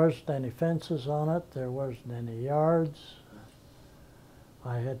 there wasn't any fences on it, there wasn't any yards.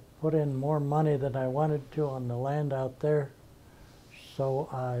 I had put in more money than I wanted to on the land out there, so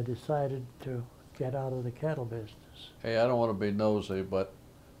I decided to get out of the cattle business. Hey, I don't want to be nosy, but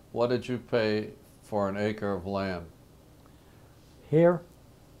what did you pay for an acre of land? Here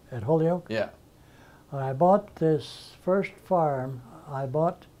at Holyoke? Yeah. I bought this first farm. I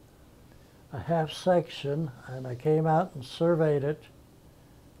bought a half section, and I came out and surveyed it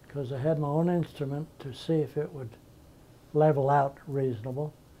because I had my own instrument to see if it would level out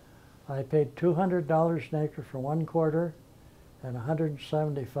reasonable. I paid $200 an acre for 1/4 and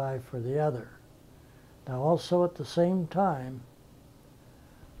 $175 for the other. Now also at the same time,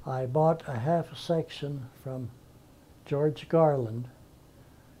 I bought a half section from George Garland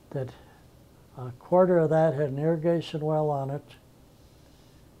that 1/4 of that had an irrigation well on it,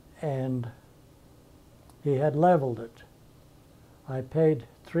 and he had leveled it. I paid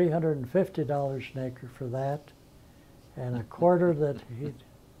 $350 an acre for that, and 1/4 that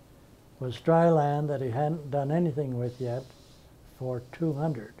was dry land that he hadn't done anything with yet for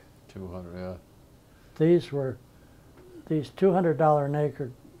 $200. 200, yeah. These $200 an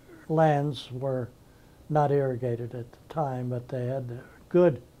acre lands were not irrigated at the time, but they had the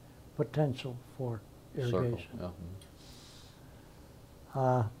good potential for irrigation. Circle,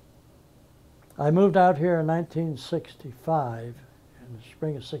 yeah. I moved out here in 1965, in the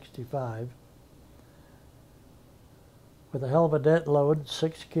spring of '65, with a hell of a debt load,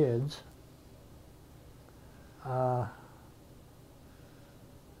 6 kids.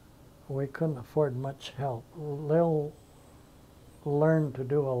 We couldn't afford much help. Lil learned to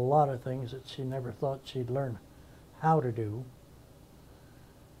do a lot of things that she never thought she'd learn how to do.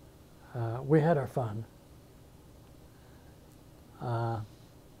 We had our fun.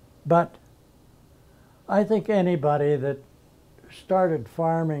 But I think anybody that started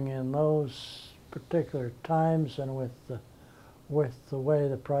farming in those particular times and with the way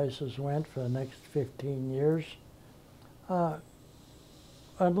the prices went for the next 15 years,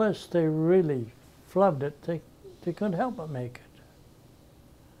 unless they really flubbed it, they couldn't help but make it.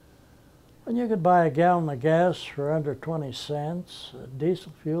 And you could buy a gallon of gas for under 20 cents,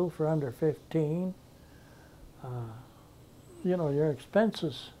 diesel fuel for under 15. You know, your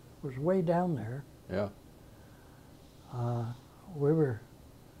expenses was way down there. yeah. We were,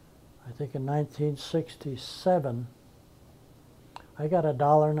 I think in 1967, I got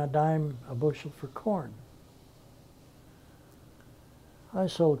 $1.10 a bushel for corn. I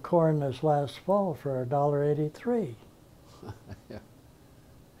sold corn this last fall for $1.83. Yeah.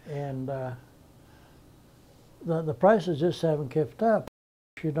 And the prices just haven't kept up.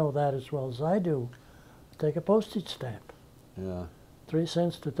 You know that as well as I do. Take a postage stamp. Yeah. 3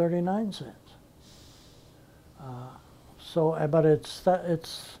 cents to 39 cents. But it's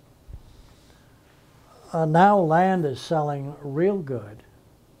now land is selling real good.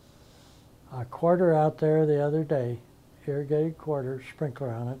 A 1/4 out there the other day, irrigated 1/4,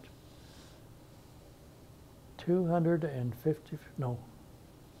 sprinkler on it.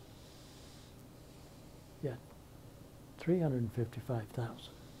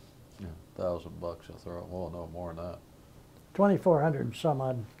 355,000. Yeah. $1,000 a throw. Well, no more than that. 2,400 and some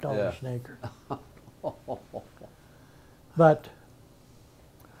odd dollars Yeah. an acre. But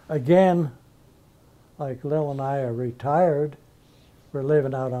again, like Lil and I are retired, we're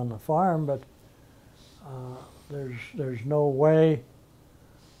living out on the farm, but there's no way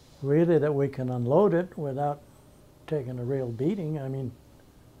really that we can unload it without taking a real beating. I mean,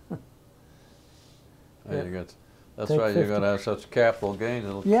 Yeah, that's take right. You're going to 50%. have such capital gains,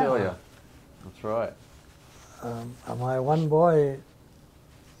 it'll Yeah. kill you. That's right. My one boy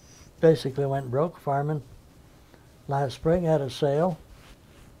basically went broke farming last spring, had a sale,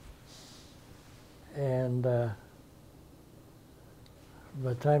 and by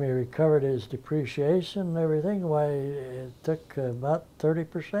the time he recovered his depreciation and everything, why, it took about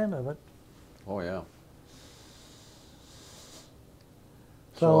 30% of it. Oh, yeah.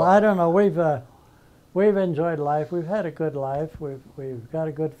 So I don't know. We've enjoyed life. We've had a good life. We've got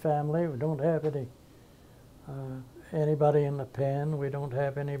a good family. We don't have anybody in the pen. We don't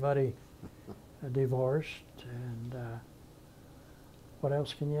have anybody divorced. And what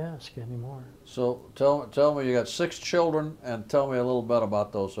else can you ask anymore? So tell me, you got 6 children, and tell me a little bit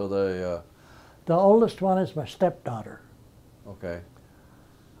about those. So they, The oldest one is my stepdaughter. okay.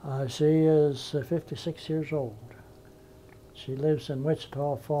 She is 56 years old. She lives in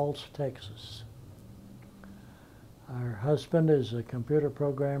Wichita Falls, Texas. Her husband is a computer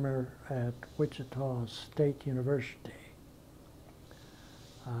programmer at Wichita State University.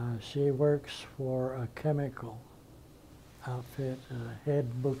 She works for a chemical outfit,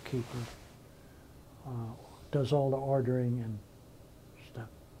 head bookkeeper, does all the ordering and stuff.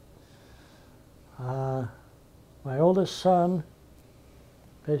 My oldest son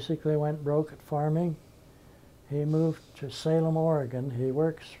basically went broke at farming. He moved to Salem, Oregon. He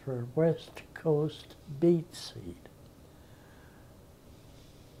works for West Coast Beet Seed.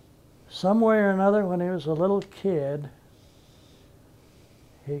 Some way or another, when he was a little kid,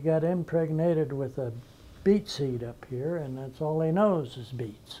 he got impregnated with a beet seed up here, and that's all he knows is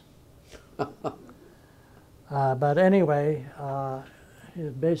beets. But anyway,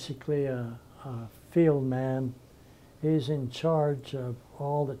 he's basically a field man. He's in charge of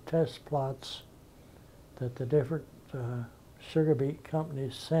all the test plots that the different sugar beet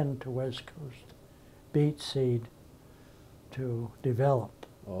companies send to West Coast Beet Seed to develop.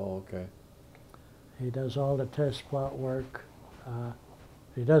 Oh, okay. He does all the test plot work.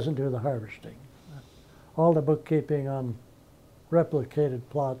 He doesn't do the harvesting. All the bookkeeping on replicated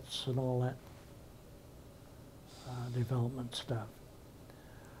plots and all that development stuff.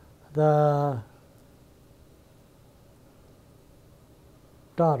 The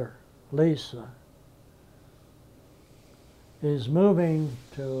daughter, Lisa, is moving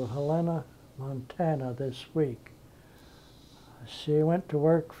to Helena, Montana this week. She went to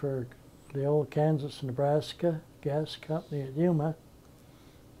work for the old Kansas-Nebraska gas company at Yuma.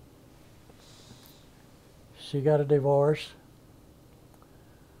 She got a divorce.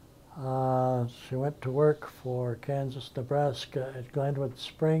 She went to work for Kansas-Nebraska at Glenwood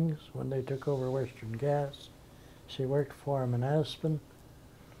Springs when they took over Western Gas. She worked for them in Aspen.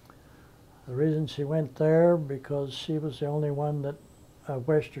 The reason she went there, because she was the only one that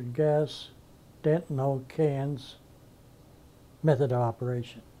Western Gas didn't know cans method of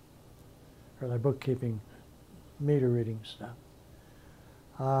operation, or their bookkeeping, meter reading stuff.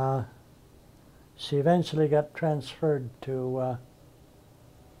 She eventually got transferred to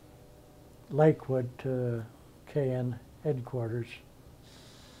Lakewood, to KN headquarters.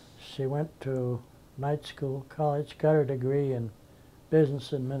 She went to night school, college, got her degree in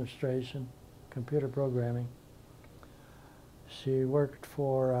business administration, computer programming. She worked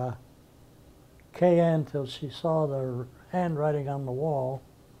for KN till she saw the handwriting on the wall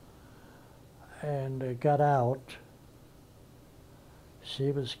and got out.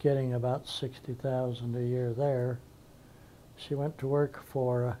 She was getting about $60,000 a year there. She went to work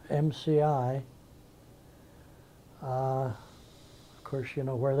for MCI. Of course, you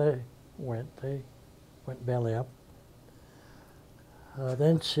know where they went. They went belly up.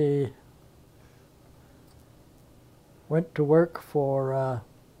 Then she went to work for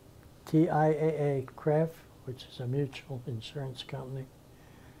TIAA CREF, which is a mutual insurance company,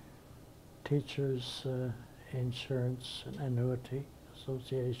 Teachers Insurance and Annuity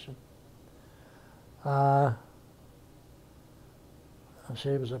Association. She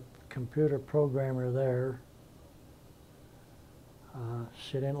was a computer programmer there.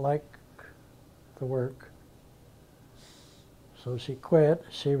 She didn't like the work, so she quit.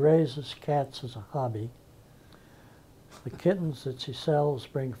 She raises cats as a hobby. The kittens that she sells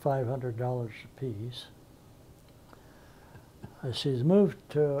bring $500 a piece. She's moved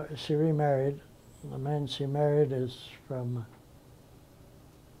to, she remarried. The man she married is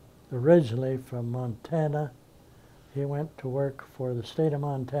originally from Montana. He went to work for the state of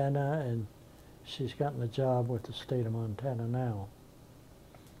Montana, and she's gotten a job with the state of Montana now.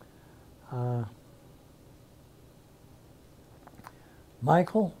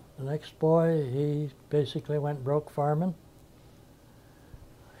 Michael The next boy, he basically went broke farming.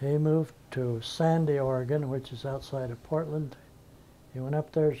 He moved to Sandy, Oregon, which is outside of Portland. He went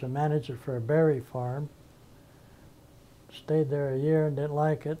up there as a manager for a berry farm. Stayed there a year and didn't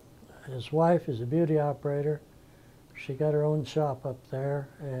like it. His wife is a beauty operator. She got her own shop up there,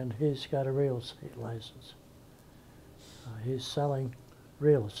 and he's got a real estate license. He's selling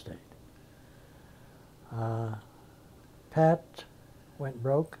real estate. Pat went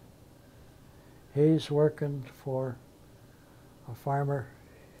broke. He's working for a farmer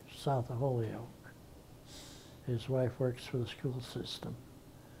south of Holyoke. His wife works for the school system.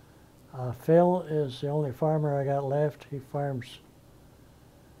 Phil is the only farmer I got left. He farms,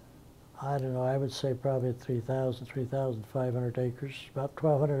 I don't know, I would say probably 3,500 acres, about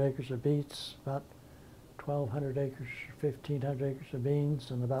 1,200 acres of beets, about 1,200 acres, 1,500 acres of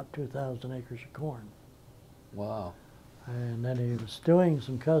beans, and about 2,000 acres of corn. Wow. And then he was doing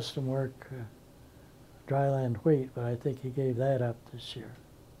some custom work, dryland wheat, but I think he gave that up this year.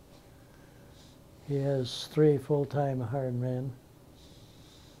 He has 3 full-time hired men,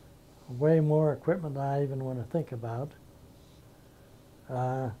 way more equipment than I even want to think about.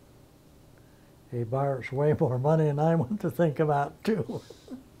 He borrows way more money than I want to think about, too.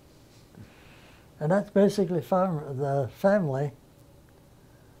 And that's basically the family.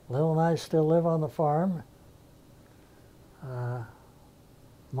 Lil and I still live on the farm.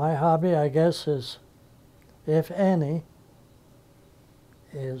 My hobby, I guess, is, if any,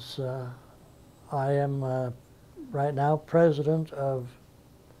 is I am right now president of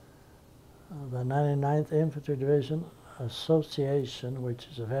the 99th Infantry Division Association, which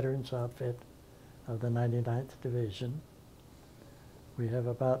is a veterans outfit of the 99th Division. We have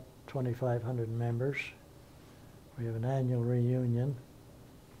about 2,500 members. We have an annual reunion.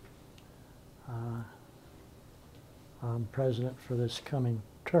 I'm president for this coming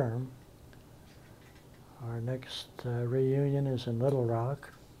term. Our next reunion is in Little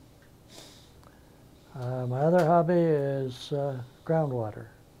Rock. My other hobby is groundwater.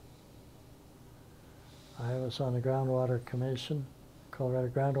 I was on the Groundwater Commission, Colorado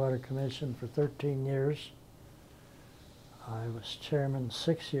Groundwater Commission, for 13 years. I was chairman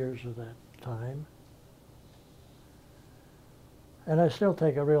 6 years of that time. And I still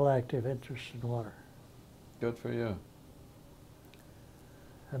take a real active interest in water. Good for you.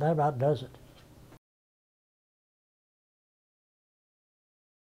 And that about does it.